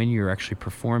that when you're actually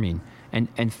performing,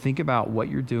 and think about what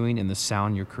you're doing and the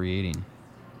sound you're creating.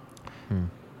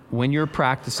 When you're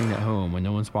practicing at home, when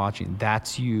no one's watching,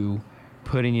 that's you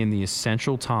putting in the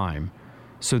essential time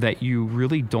so that you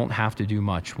really don't have to do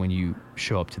much when you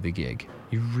show up to the gig.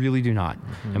 You really do not.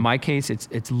 In my case,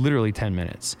 it's literally 10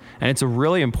 minutes. And it's a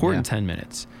really important 10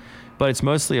 minutes. But it's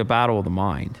mostly a battle of the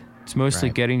mind. It's mostly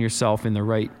getting yourself in the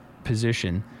right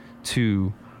position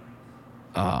to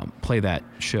play that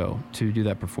show, to do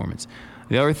that performance.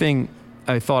 The other thing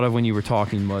I thought of when you were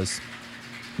talking was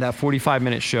that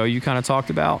 45-minute show you kind of talked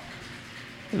about.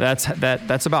 That's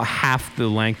about half the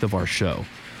length of our show.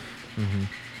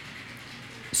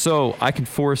 So I can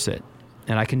force it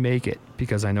and I can make it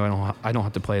because I know I don't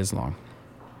have to play as long.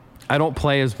 I don't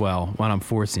play as well when I'm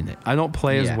forcing it. I don't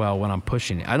play as well when I'm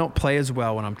pushing it. I don't play as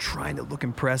well when I'm trying to look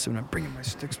impressive and I'm bringing my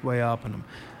sticks way up and I'm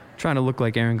trying to look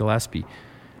like Aaron Gillespie.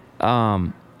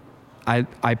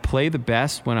 I play the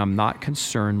best when I'm not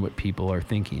concerned what people are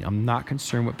thinking. I'm not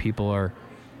concerned what people are,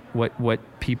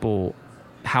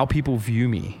 how people view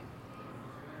me.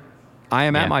 I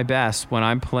am at my best when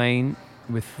I'm playing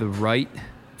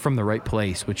from the right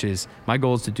place, which is my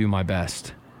goal is to do my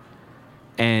best.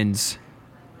 And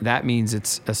that means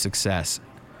it's a success.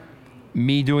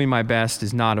 Me doing my best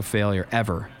is not a failure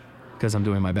ever because I'm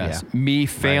doing my best. Yeah. Me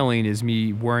failing is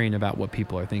me worrying about what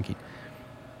people are thinking.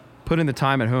 Putting the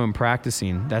time at home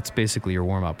practicing, that's basically your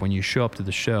warm-up. When you show up to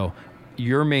the show,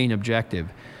 your main objective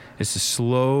is to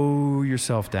slow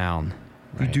yourself down.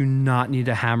 You do not need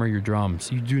to hammer your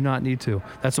drums. You do not need to.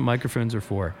 That's what microphones are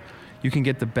for. You can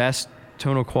get the best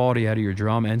tonal quality out of your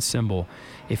drum and cymbal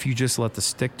if you just let the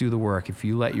stick do the work, if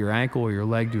you let your ankle or your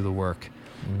leg do the work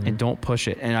and don't push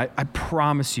it. And I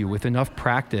promise you, with enough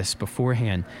practice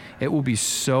beforehand, it will be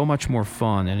so much more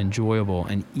fun and enjoyable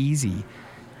and easy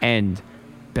and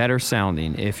better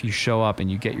sounding if you show up and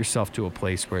you get yourself to a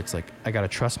place where it's like, I got to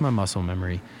trust my muscle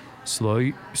memory, slow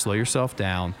yourself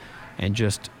down, and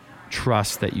just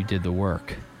trust that you did the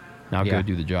work. Now go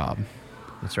do the job.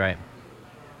 That's right.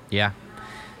 Yeah.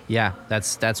 Yeah,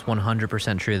 that's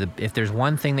 100% true. If there's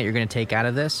one thing that you're going to take out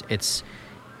of this, it's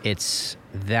it's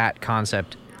that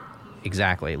concept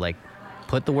exactly. Like,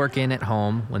 put the work in at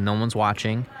home when no one's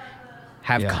watching,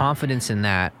 have confidence in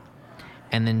that,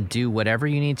 and then do whatever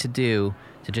you need to do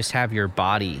to just have your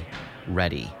body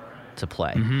ready to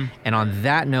play. And on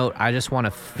that note, I just want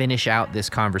to finish out this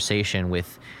conversation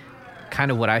with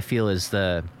kind of what I feel is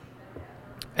an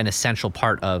essential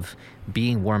part of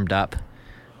being warmed up,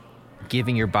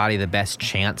 giving your body the best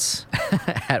chance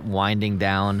at winding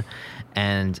down,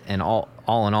 and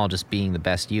all in all, just being the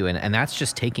best you. And that's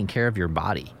just taking care of your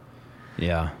body.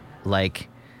 Yeah. Like,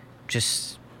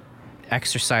 just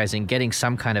exercising, getting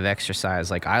some kind of exercise.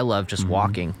 Like, I love just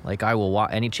walking. Like, I will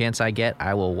walk any chance I get.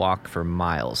 I will walk for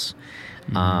miles.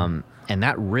 And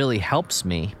that really helps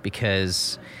me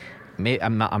because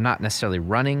I'm not necessarily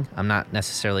running. I'm not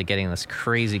necessarily getting this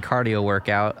crazy cardio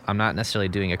workout. I'm not necessarily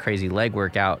doing a crazy leg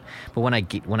workout. But when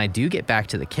I do get back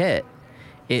to the kit,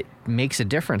 it makes a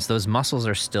difference. Those muscles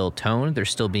are still toned. They're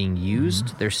still being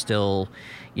used. They're still,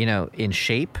 in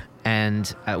shape. And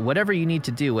whatever you need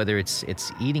to do, whether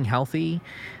it's eating healthy,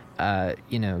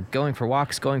 going for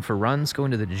walks, going for runs,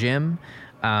 going to the gym.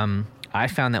 I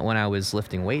found that when I was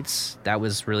lifting weights, that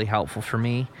was really helpful for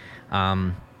me.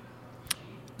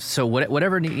 So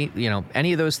whatever,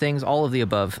 any of those things, all of the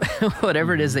above,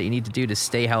 whatever it is that you need to do to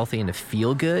stay healthy and to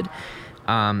feel good,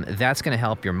 that's going to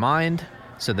help your mind.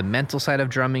 So the mental side of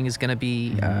drumming is going to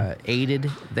be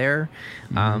aided there.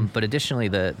 But additionally,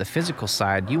 the physical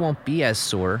side, you won't be as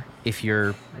sore if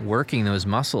you're working those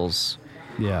muscles,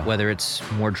 whether it's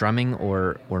more drumming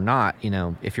or not.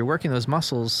 If you're working those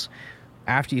muscles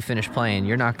after you finish playing,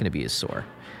 you're not going to be as sore.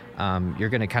 You're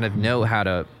going to kind of know how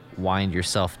to wind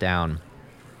yourself down.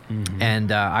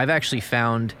 And I've actually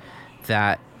found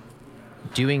that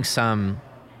doing some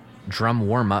drum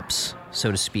warm-ups, so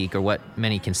to speak, or what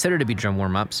many consider to be drum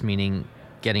warm-ups, meaning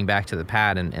getting back to the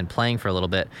pad and playing for a little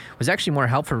bit, was actually more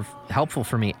helpful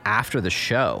for me after the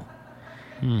show,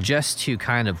 just to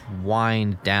kind of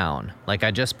wind down. Like,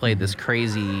 I just played this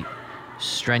crazy,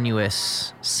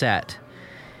 strenuous set,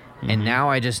 and now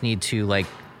I just need to,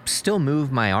 still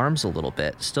move my arms a little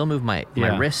bit, still move my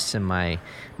wrists and my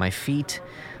feet,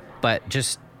 but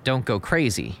just don't go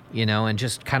crazy, and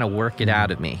just kind of work it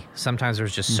out of me. Sometimes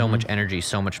there's just so much energy,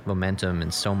 so much momentum,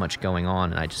 and so much going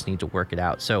on, and I just need to work it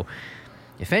out. So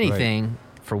if anything,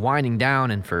 for winding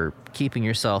down and for keeping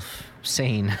yourself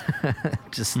sane,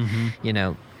 just,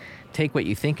 take what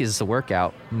you think is the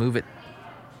workout, move it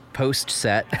post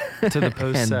set to the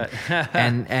post set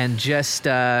and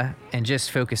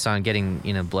just focus on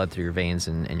getting, blood through your veins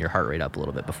and your heart rate up a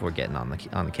little bit before getting on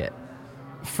the kit.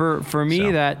 For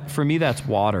me, that's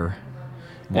water.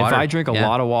 If I drink a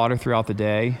lot of water throughout the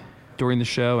day, during the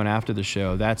show and after the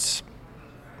show, that's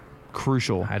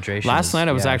crucial. Hydration. Last night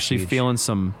I was actually huge. feeling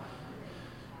some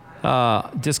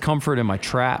discomfort in my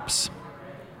traps,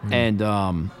 and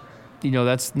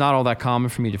that's not all that common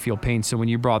for me to feel pain. So when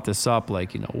you brought this up,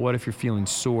 what if you're feeling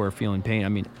sore, feeling pain? I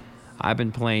mean, I've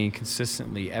been playing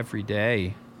consistently every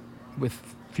day, with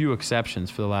few exceptions,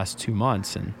 for the last 2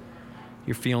 months, and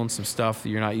you're feeling some stuff that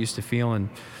you're not used to feeling.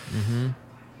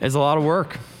 It's a lot of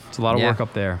work. It's a lot of work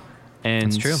up there.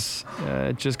 And that's true.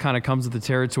 It just kind of comes with the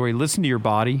territory. Listen to your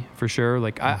body, for sure.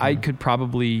 I could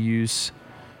probably use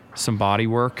some body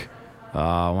work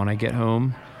when I get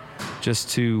home, just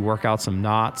to work out some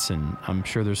knots, and I'm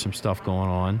sure there's some stuff going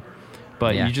on.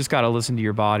 But you just got to listen to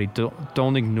your body.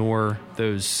 Don't ignore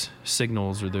those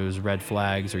signals or those red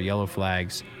flags or yellow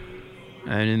flags.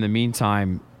 And in the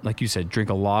meantime, like you said,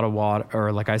 drink a lot of water,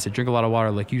 or like I said, drink a lot of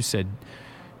water. Like you said,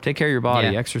 take care of your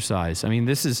body, exercise. I mean,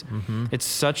 this is, it's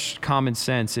such common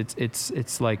sense.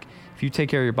 It's like, if you take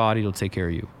care of your body, it'll take care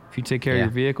of you. If you take care of your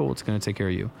vehicle, it's going to take care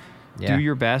of you. Do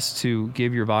your best to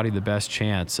give your body the best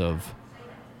chance of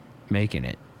making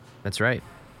it. That's right.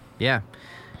 Yeah,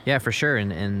 for sure.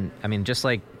 And I mean, just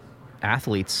like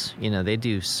athletes, they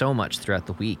do so much throughout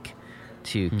the week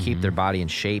to keep their body in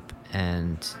shape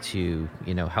and to,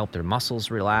 help their muscles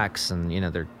relax. And,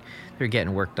 they're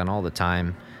getting work done all the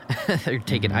time. They're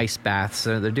taking ice baths.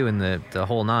 So they're doing the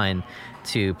whole nine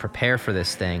to prepare for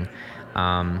this thing.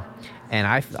 And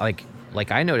I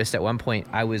I noticed at one point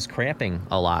I was cramping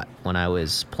a lot when I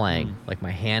was playing. Like,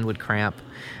 my hand would cramp.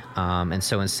 And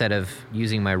so instead of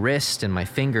using my wrist and my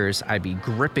fingers, I'd be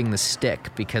gripping the stick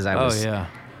because I was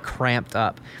cramped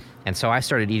up. And so I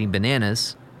started eating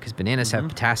bananas, because bananas have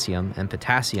potassium, and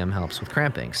potassium helps with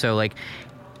cramping. So,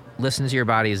 listen to your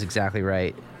body is exactly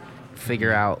right.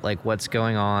 Figure out, what's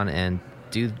going on, and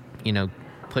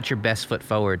put your best foot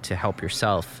forward to help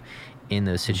yourself in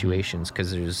those situations,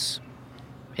 because there's,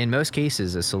 in most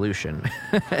cases, a solution.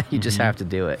 You just have to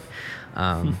do it.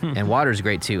 And water's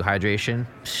great too. Hydration,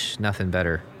 nothing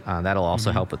better That'll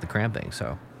also help with the cramping.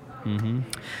 So,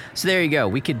 so there you go.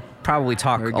 We could probably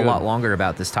talk a lot longer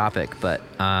about this topic, but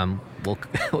we'll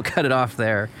cut it off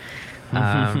there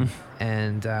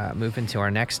and move into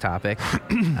our next topic,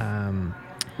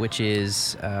 which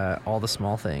is all the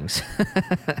small things,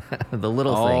 the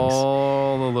little things.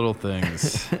 All the little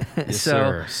things. Yes,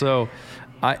 sir. So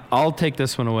I'll take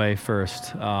this one away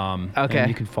first. Okay. And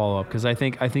you can follow up because I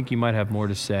think you might have more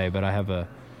to say, but I have a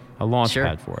launch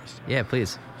pad for us. Yeah,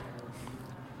 please.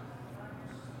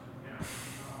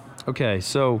 Okay,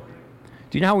 so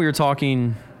do you know how we were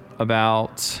talking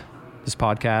about this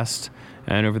podcast,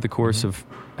 and over the course of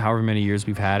however many years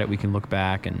we've had it, we can look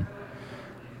back and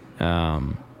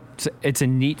it's a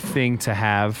neat thing to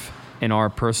have in our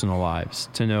personal lives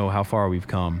to know how far we've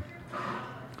come.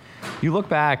 You look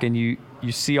back and you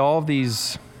see all of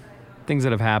these things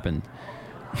that have happened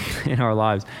in our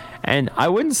lives, and I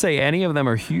wouldn't say any of them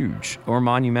are huge or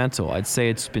monumental. I'd say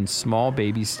it's been small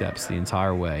baby steps the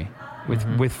entire way,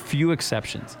 with few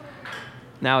exceptions.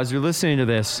 Now, as you're listening to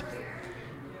this,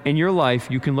 in your life,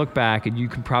 you can look back and you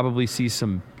can probably see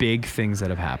some big things that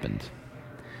have happened.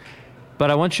 But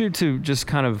I want you to just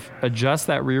kind of adjust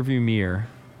that rearview mirror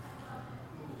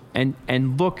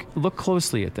and look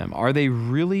closely at them. Are they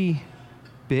really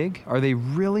big? Are they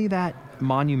really that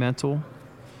monumental?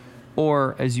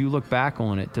 Or as you look back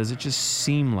on it, does it just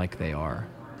seem like they are?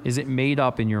 Is it made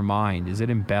up in your mind? Is it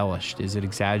embellished? Is it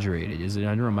exaggerated? Is it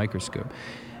under a microscope?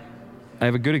 I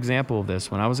have a good example of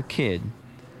this. When I was a kid,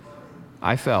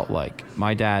 I felt like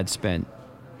my dad spent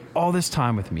all this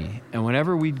time with me, and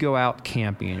whenever we'd go out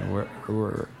camping,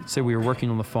 or say we were working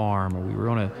on the farm, or we were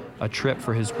on a trip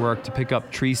for his work to pick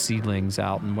up tree seedlings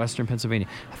out in western Pennsylvania,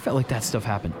 I felt like that stuff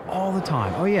happened all the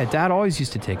time. Oh yeah, Dad always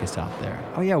used to take us out there.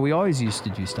 Oh yeah, we always used to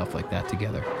do stuff like that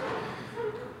together.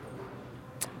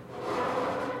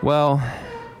 Well,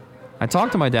 I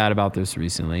talked to my dad about this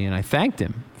recently, and I thanked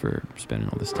him for spending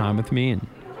all this time with me and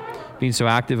being so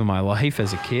active in my life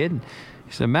as a kid.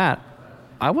 He said, Matt,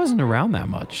 I wasn't around that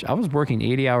much. I was working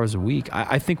 80 hours a week.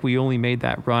 I think we only made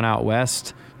that run out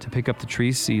west to pick up the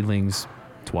tree seedlings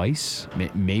twice,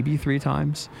 maybe 3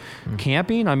 times.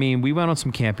 Camping, I mean, we went on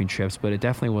some camping trips, but it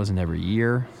definitely wasn't every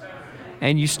year.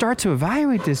 And you start to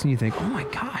evaluate this and you think, oh my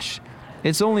gosh,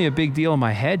 it's only a big deal in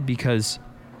my head because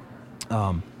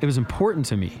it was important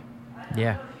to me.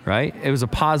 Yeah. Right? It was a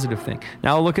positive thing.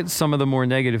 Now look at some of the more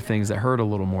negative things that hurt a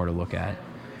little more to look at.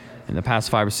 In the past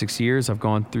 5 or 6 years, I've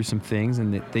gone through some things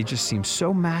and they just seem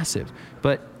so massive.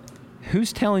 But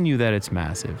who's telling you that it's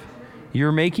massive?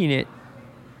 You're making it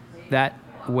that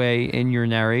way in your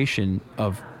narration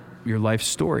of your life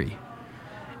story.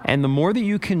 And the more that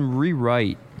you can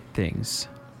rewrite things,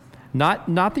 not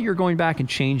that you're going back and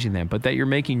changing them, but that you're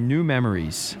making new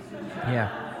memories.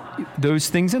 Yeah. Those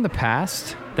things in the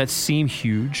past that seem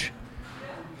huge,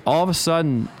 all of a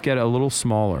sudden get a little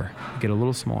smaller, get a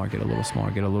little smaller, get a little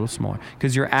smaller, get a little smaller,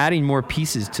 because you're adding more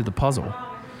pieces to the puzzle.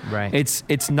 Right.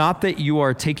 It's not that you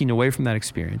are taking away from that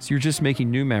experience. You're just making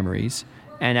new memories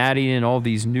and adding in all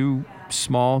these new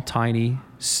small, tiny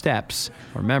steps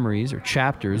or memories or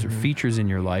chapters or features in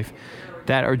your life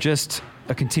that are just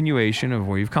a continuation of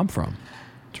where you've come from.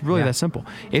 It's really that simple.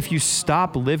 If you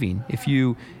stop living, if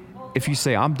you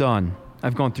say, I'm done,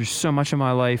 I've gone through so much of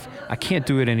my life, I can't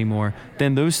do it anymore,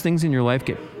 then those things in your life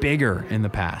get bigger in the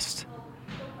past.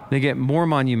 They get more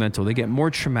monumental, they get more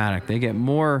traumatic, they get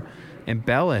more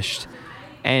embellished,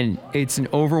 and it's an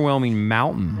overwhelming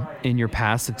mountain in your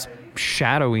past that's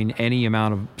shadowing any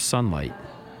amount of sunlight.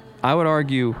 I would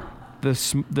argue the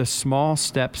small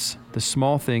steps, the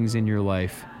small things in your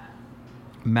life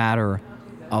matter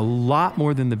a lot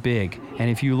more than the big. And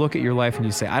if you look at your life and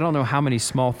you say, I don't know how many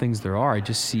small things there are, I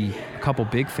just see a couple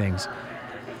big things.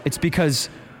 It's because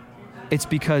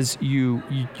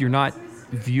you're not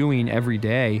viewing every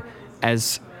day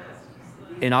as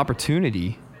an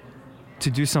opportunity to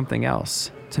do something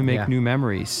else, to make new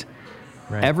memories.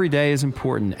 Right. Every day is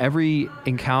important. Every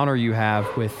encounter you have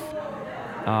with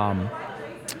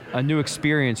a new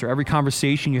experience, or every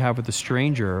conversation you have with a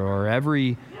stranger, or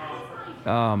every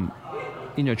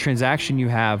transaction you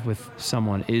have with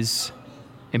someone is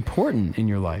important in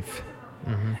your life.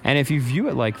 Mm-hmm. And if you view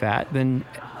it like that, then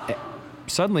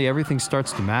suddenly everything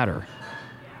starts to matter.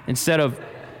 Instead of,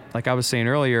 like I was saying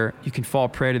earlier, you can fall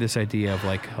prey to this idea of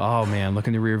like, oh man, look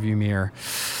in the rearview mirror.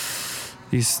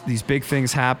 These big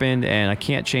things happened and I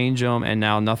can't change them, and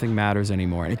now nothing matters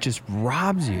anymore. And it just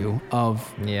robs you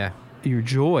of your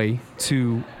joy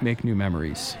to make new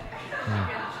memories.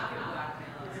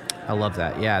 I love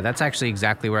that. Yeah, that's actually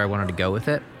exactly where I wanted to go with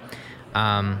it.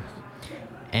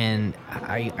 And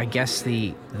I guess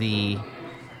the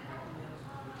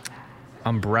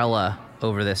umbrella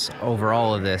over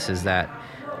all of this is that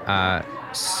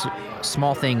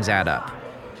small things add up.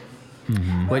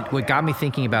 Mm-hmm. What got me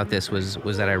thinking about this was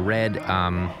that I read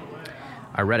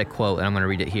a quote, and I'm going to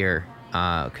read it here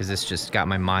because this just got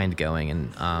my mind going.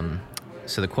 And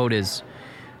so the quote is,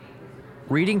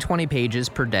 "Reading 20 pages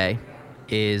per day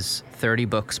is 30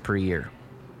 books per year.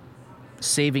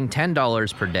 Saving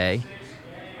 $10 per day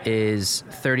is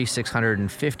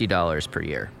 $3,650 per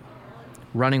year.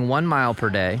 Running 1 mile per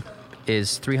day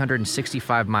is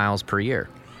 365 miles per year.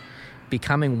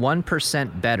 Becoming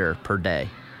 1% better per day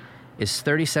is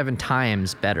 37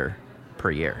 times better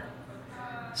per year.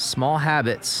 Small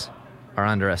habits are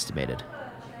underestimated."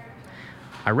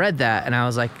 I read that and I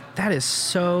was like, that is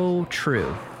so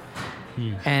true.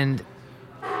 And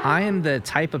I am the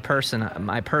type of person,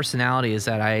 my personality is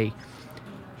that I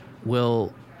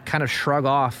will kind of shrug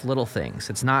off little things.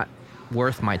 It's not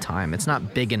worth my time. It's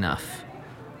not big enough.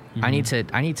 I need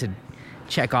to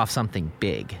check off something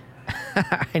big.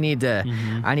 I need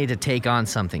to take on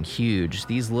something huge.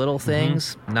 These little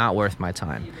things, not worth my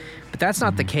time. But that's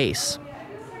not the case.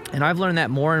 And I've learned that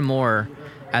more and more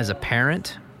as a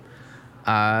parent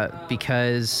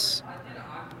because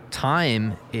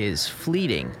time is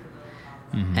fleeting.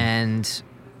 And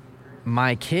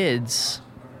my kids,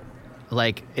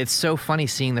 like, it's so funny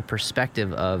seeing the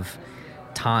perspective of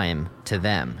time to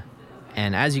them.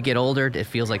 And as you get older, it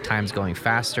feels like time's going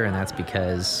faster, and that's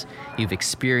because you've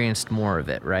experienced more of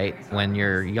it, right? When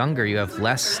you're younger, you have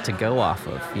less to go off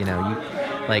of. You know, you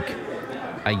like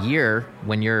a year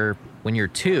when you're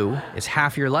 2 is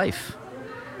half your life.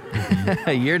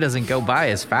 A year doesn't go by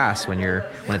as fast when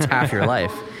it's half your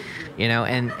life, you know.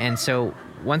 And so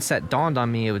once that dawned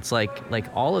on me, it's like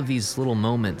all of these little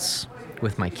moments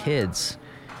with my kids,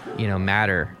 you know,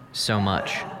 matter so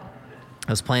much.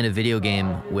 I was playing a video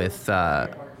game with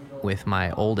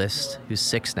my oldest, who's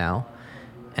 6 now,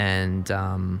 and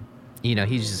you know,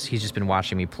 he's just been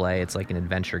watching me play. It's like an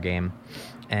adventure game,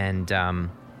 and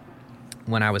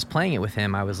when I was playing it with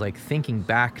him, I was like thinking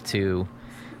back to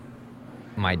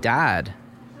my dad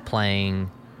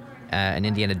playing an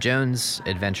Indiana Jones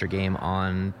adventure game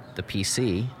on the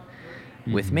PC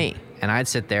with me. And I'd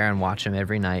sit there and watch him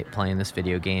every night playing this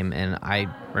video game. And I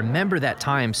remember that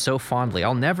time so fondly.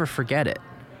 I'll never forget it.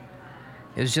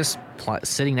 It was just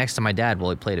sitting next to my dad while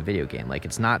he played a video game. Like,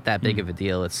 it's not that big of a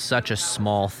deal. It's such a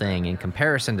small thing in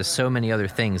comparison to so many other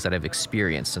things that I've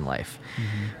experienced in life.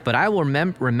 But I will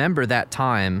remember that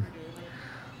time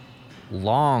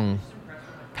long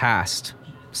past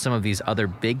some of these other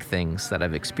big things that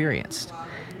I've experienced.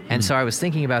 And so I was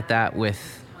thinking about that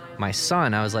with my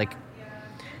son. I was like,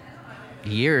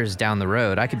 years down the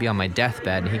road, I could be on my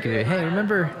deathbed and he could be, hey,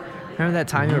 remember that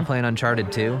time you were playing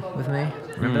Uncharted 2 with me?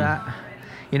 Remember that?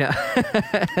 You know,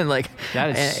 and like that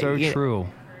is so true.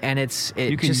 And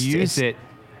you can use it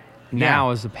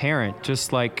now as a parent,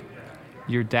 just like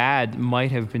your dad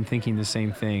might have been thinking the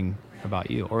same thing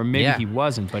about you, or maybe he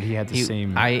wasn't, but he had the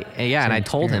same. And I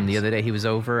told him the other day, he was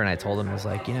over, and I told him, I was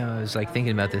like, you know, I was like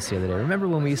thinking about this the other day. Remember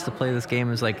when we used to play this game?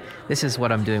 It was like, this is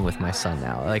what I'm doing with my son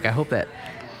now. Like, I hope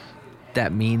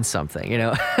that means something, you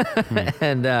know.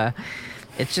 And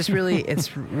it's just really,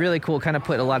 it's really cool. Kind of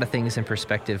put a lot of things in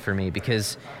perspective for me,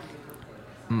 because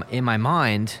in my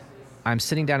mind, I'm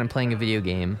sitting down and playing a video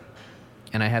game,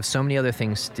 and I have so many other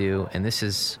things to do, and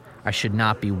I should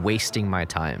not be wasting my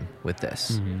time with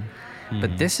this.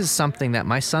 But this is something that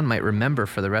my son might remember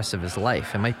for the rest of his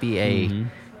life. It might be a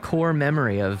core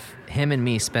memory of him and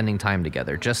me spending time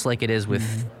together, just like it is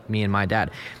with me and my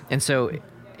dad. And so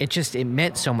it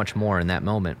meant so much more in that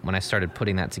moment when I started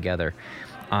putting that together.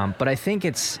 But I think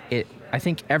I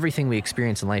think everything we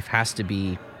experience in life has to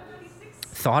be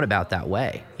thought about that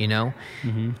way, you know?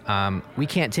 We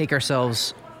can't take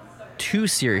ourselves too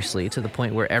seriously to the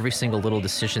point where every single little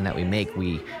decision that we make,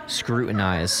 we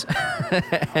scrutinize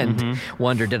and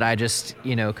wonder, did I just,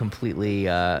 you know, completely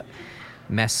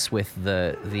mess with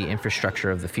the infrastructure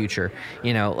of the future?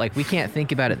 You know, like, we can't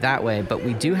think about it that way, but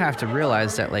we do have to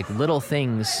realize that, like, little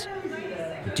things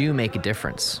do make a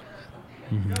difference.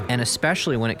 And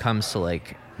especially when it comes to,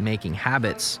 like, making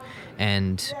habits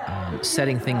and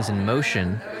setting things in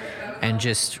motion and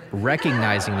just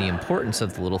recognizing the importance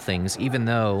of the little things, even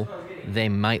though they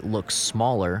might look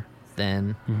smaller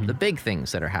than the big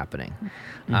things that are happening.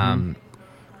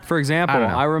 For example,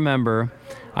 I remember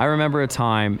a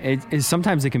time,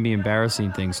 sometimes it can be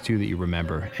embarrassing things too that you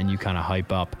remember and you kind of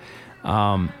hype up.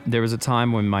 There was a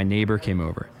time when my neighbor came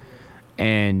over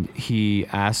and he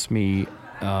asked me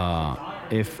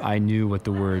if I knew what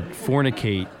the word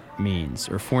fornicate means,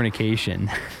 or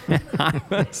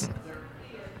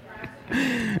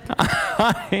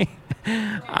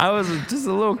I was just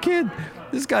a little kid.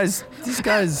 This guy's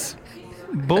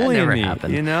bullying me.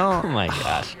 Happened. You know? Oh my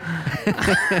gosh.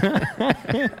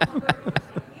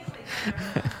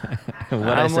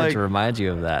 What I said to remind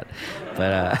you of that,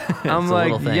 but I'm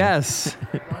like, yes,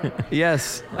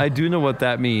 I do know what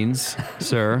that means,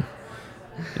 sir.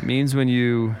 It means when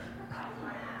you.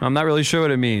 I'm not really sure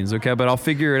what it means, okay, but I'll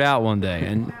figure it out one day,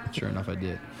 and sure enough, I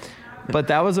did. But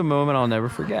that was a moment I'll never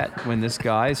forget when this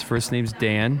guy, his first name's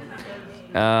Dan.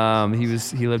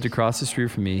 He lived across the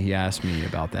street from me. He asked me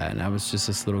about that, and I was just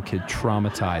this little kid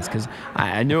traumatized because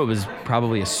I knew it was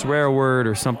probably a swear word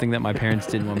or something that my parents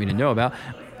didn't want me to know about.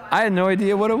 I had no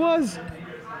idea what it was.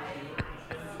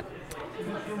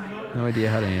 No idea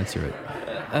how to answer it.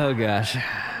 Oh gosh.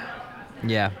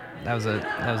 Yeah, that was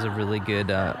a really good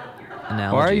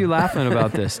analogy. Why are you laughing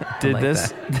about this? Did like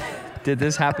this did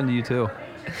this happen to you too?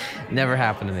 Never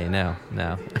happened to me. No.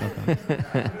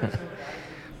 Okay.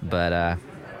 But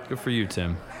good for you,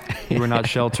 Tim. You were not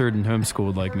sheltered and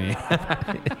homeschooled like me.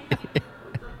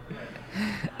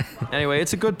 Anyway,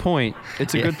 it's a good point.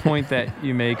 It's a good point that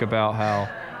you make about how,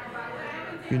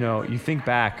 you think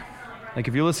back. Like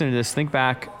if you're listening to this, think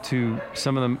back to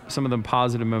some of the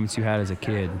positive moments you had as a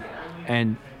kid,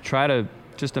 and try to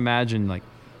just imagine, like,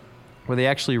 were they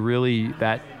actually really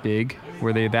that big?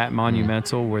 Were they that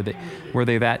monumental? Were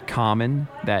they that common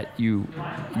that you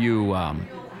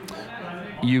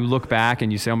look back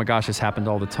and you say, oh my gosh, this happened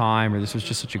all the time, or this was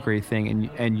just such a great thing,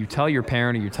 and you tell your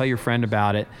parent or you tell your friend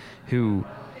about it who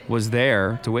was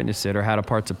there to witness it or had a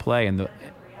part to play, and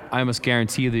I almost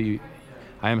guarantee you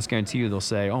they'll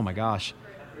say, oh my gosh,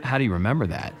 how do you remember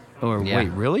that? Or wait,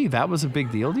 really? That was a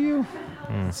big deal to you?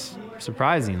 It's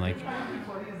surprising. Like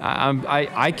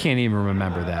I can't even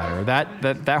remember that, or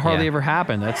that hardly ever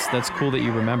happened. That's cool that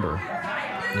you remember.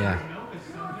 Yeah,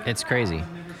 it's crazy.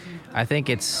 I think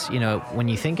it's, when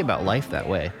you think about life that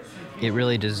way, it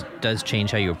really does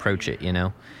change how you approach it,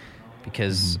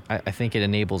 because I think it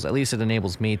enables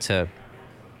me to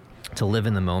live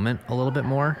in the moment a little bit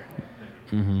more,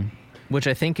 which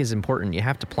I think is important. You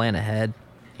have to plan ahead,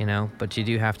 but you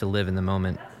do have to live in the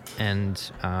moment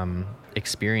and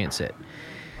experience it.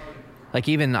 Like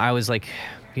even I was like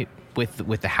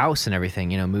with the house and everything,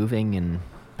 moving and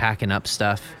packing up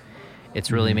stuff, it's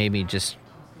really made me just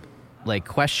like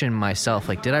question myself,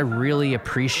 like, did I really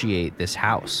appreciate this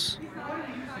house?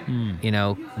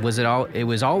 It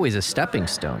was always a stepping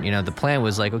stone. The plan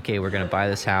was like, okay, we're going to buy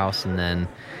this house, and then,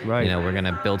 we're going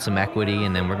to build some equity,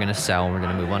 and then we're going to sell, and we're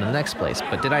going to move on to the next place.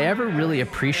 But did I ever really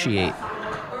appreciate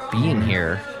being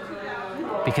here?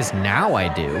 Because now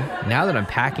I do. Now that I'm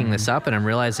packing this up and I'm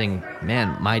realizing,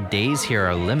 man, my days here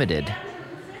are limited.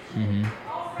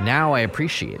 Now I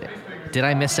appreciate it. Did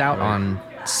I miss out on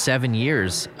 7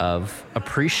 years of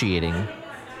appreciating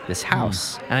this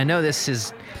house? And I know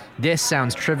this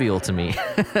sounds trivial to me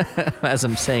as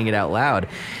I'm saying it out loud,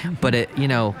 but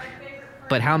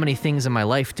but how many things in my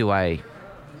life do I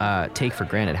take for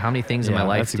granted? How many things in my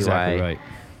life do I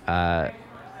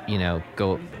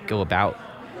go about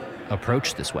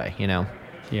approach this way,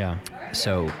 Yeah.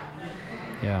 So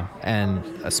yeah. And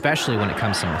especially when it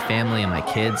comes to my family and my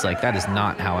kids, like that is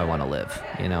not how I want to live.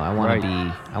 I want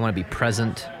to be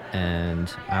present,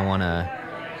 and I want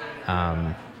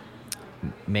to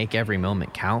make every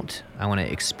moment count. I want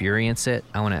to experience it.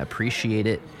 I want to appreciate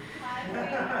it.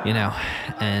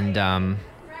 And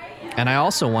I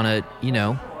also want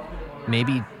to,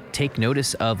 maybe take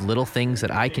notice of little things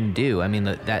that I can do. I mean,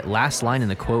 that last line in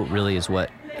the quote really is what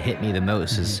hit me the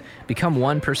most, is become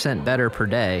 1% better per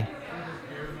day.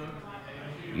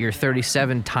 You're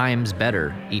 37 times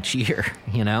better each year,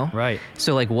 Right.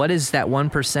 So like, what is that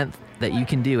 1% that you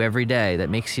can do every day that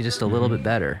makes you just a little bit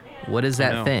better? What is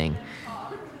that thing?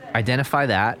 Identify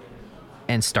that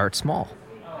and start small,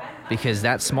 because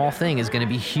that small thing is going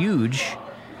to be huge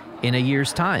in a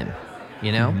year's time,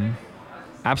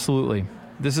 Absolutely.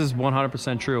 This is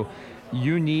 100% true.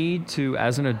 You need to,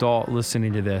 as an adult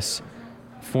listening to this,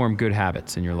 form good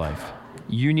habits in your life.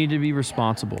 You need to be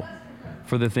responsible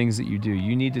for the things that you do.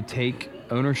 You need to take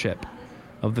ownership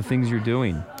of the things you're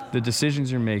doing, the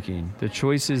decisions you're making, the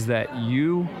choices that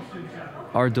you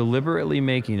are deliberately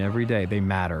making every day. They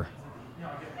matter.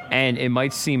 And it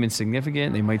might seem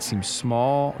insignificant, they might seem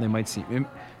small, they might seem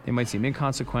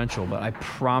inconsequential, but I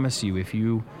promise you, if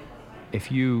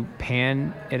you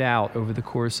pan it out over the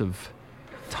course of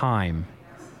time,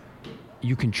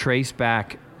 you can trace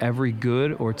back every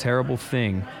good or terrible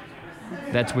thing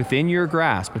that's within your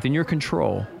grasp, within your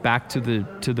control, back to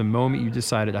the moment you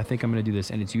decided, I think I'm going to do this.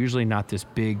 And it's usually not this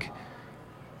big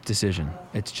decision.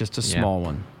 It's just a small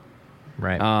one.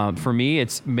 Right. For me,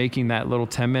 it's making that little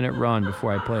 10-minute run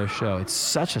before I play a show. It's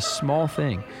such a small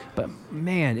thing, but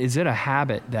man, is it a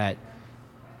habit that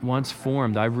once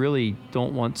formed, I really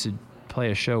don't want to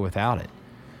play a show without it.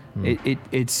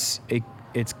 It's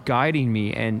guiding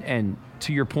me, and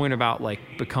to your point about like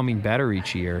becoming better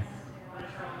each year.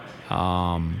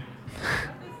 Yeah,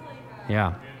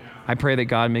 I pray that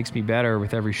God makes me better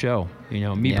with every show.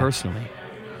 Me personally.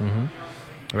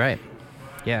 Mm-hmm. Right.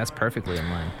 Yeah, that's perfectly in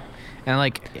line. And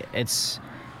like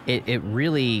it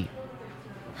really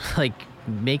like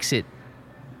makes it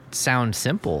sound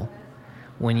simple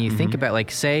when you think about,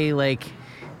 like, say, like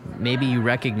maybe you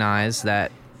recognize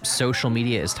that social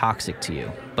media is toxic to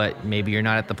you, but maybe you're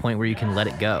not at the point where you can let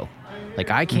it go.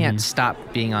 Like, I can't stop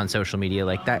being on social media.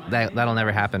 Like that'll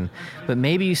never happen. But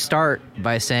maybe you start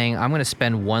by saying, I'm going to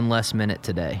spend one less minute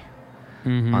today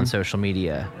on social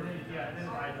media.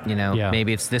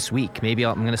 Maybe it's this week. Maybe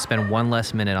I'm going to spend one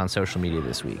less minute on social media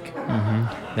this week.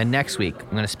 Then next week,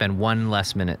 I'm going to spend one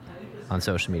less minute on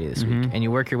social media this week. And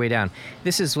you work your way down.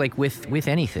 This is like with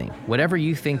anything. Whatever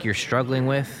you think you're struggling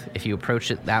with, if you approach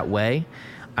it that way,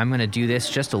 I'm going to do this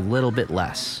just a little bit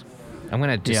less. I'm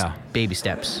going to just baby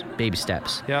steps.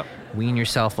 Yep. Wean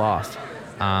yourself off.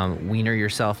 Wiener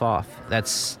yourself off.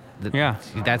 That's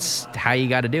how you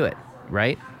got to do it,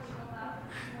 right?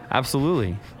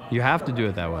 Absolutely. You have to do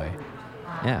it that way.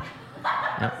 Yeah.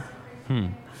 Yep.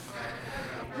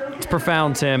 It's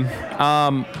profound, Tim.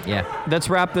 Let's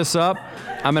wrap this up.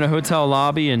 I'm in a hotel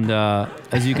lobby, and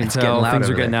as you can tell, things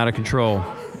are getting out of control.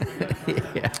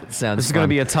 Sounds This is going to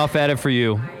be a tough edit for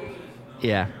you.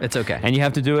 Yeah, it's okay. And you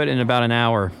have to do it in about an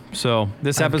hour. So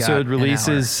this episode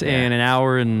releases in an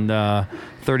hour and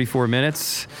 34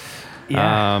 minutes.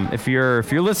 Yeah. If you're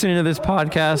listening to this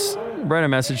podcast, write a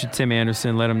message to Tim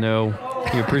Anderson. Let him know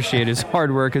you appreciate his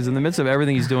hard work, because in the midst of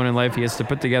everything he's doing in life, he has to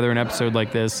put together an episode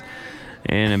like this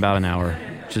in about an hour,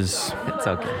 which is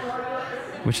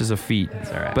which is a feat.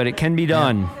 It's all right. But it can be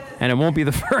done. And it won't be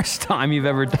the first time you've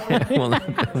ever done it. It won't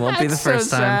be the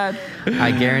first time. I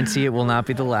guarantee it will not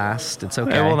be the last. It's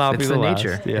okay. It will not be the last.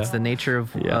 Nature. Yeah. It's the nature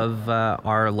of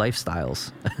our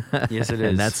lifestyles. Yes, it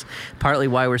is. And that's partly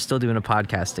why we're still doing a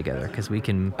podcast together, because we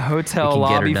can hotel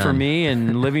lobby for me,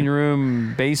 and living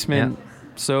room, basement,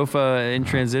 sofa in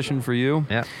transition for you.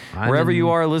 Yeah. Wherever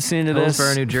you are listening to this,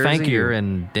 Hillsborough, New Jersey, thank you. You're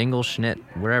in Dingle, Schnitt,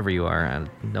 wherever you are. I have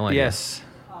no idea. Yes.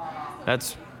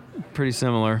 That's pretty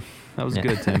similar. That was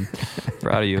good, Tim.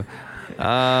 Proud of you.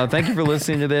 Thank you for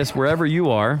listening to this wherever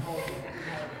you are.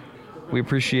 We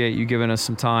appreciate you giving us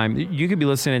some time. You could be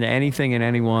listening to anything and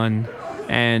anyone,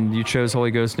 and you chose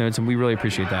Holy Ghost Notes, and we really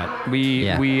appreciate that. We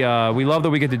love that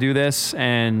we get to do this,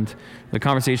 and the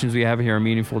conversations we have here are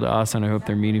meaningful to us, and I hope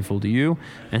they're meaningful to you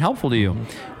and helpful to you.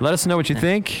 Let us know what you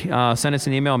think. Send us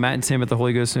an email,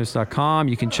 mattandtim@theholyghostnotes.com.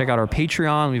 You can check out our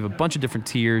Patreon. We have a bunch of different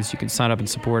tiers. You can sign up and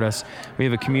support us. We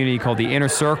have a community called The Inner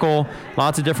Circle.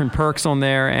 Lots of different perks on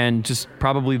there, and just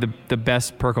probably the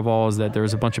best perk of all is that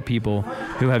there's a bunch of people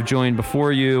who have joined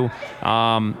before you,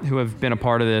 who have been a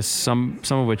part of this, some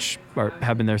of which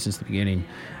have been there since the beginning.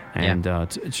 And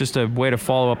it's just a way to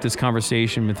follow up this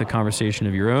conversation with a conversation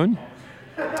of your own.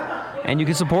 And you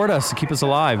can support us to keep us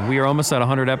alive. We are almost at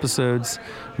 100 episodes.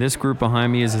 This group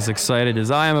behind me is as excited as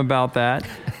I am about that.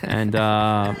 And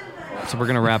so we're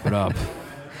going to wrap it up.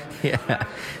 Yeah.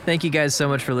 Thank you guys so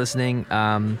much for listening.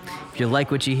 If you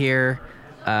like what you hear,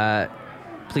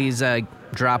 please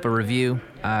drop a review.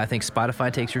 I think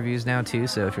Spotify takes reviews now too.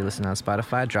 So if you're listening on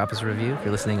Spotify, drop us a review. If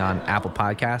you're listening on Apple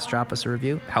Podcasts, drop us a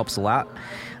review. Helps a lot.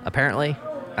 Apparently,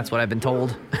 that's what I've been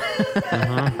told.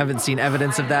 I haven't seen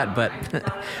evidence of that, but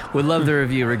would love the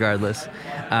review regardless.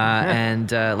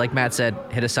 And like Matt said,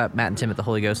 hit us up,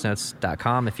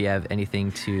 mattandtim@theholyghostnotes.com, if you have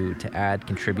anything to add,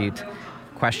 contribute,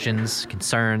 questions,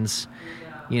 concerns.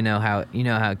 You know how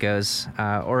it goes.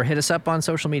 Or hit us up on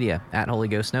social media at Holy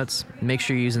Ghost Notes. Make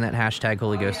sure you're using that hashtag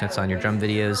Holy Ghost Notes on your drum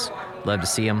videos. Love to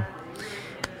see them.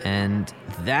 And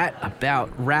that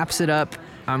about wraps it up.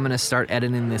 I'm going to start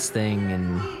editing this thing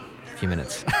in a few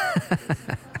minutes.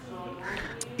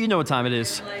 You know what time it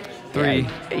is. 3,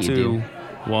 Yeah, you 2, do.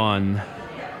 1.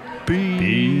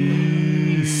 Peace.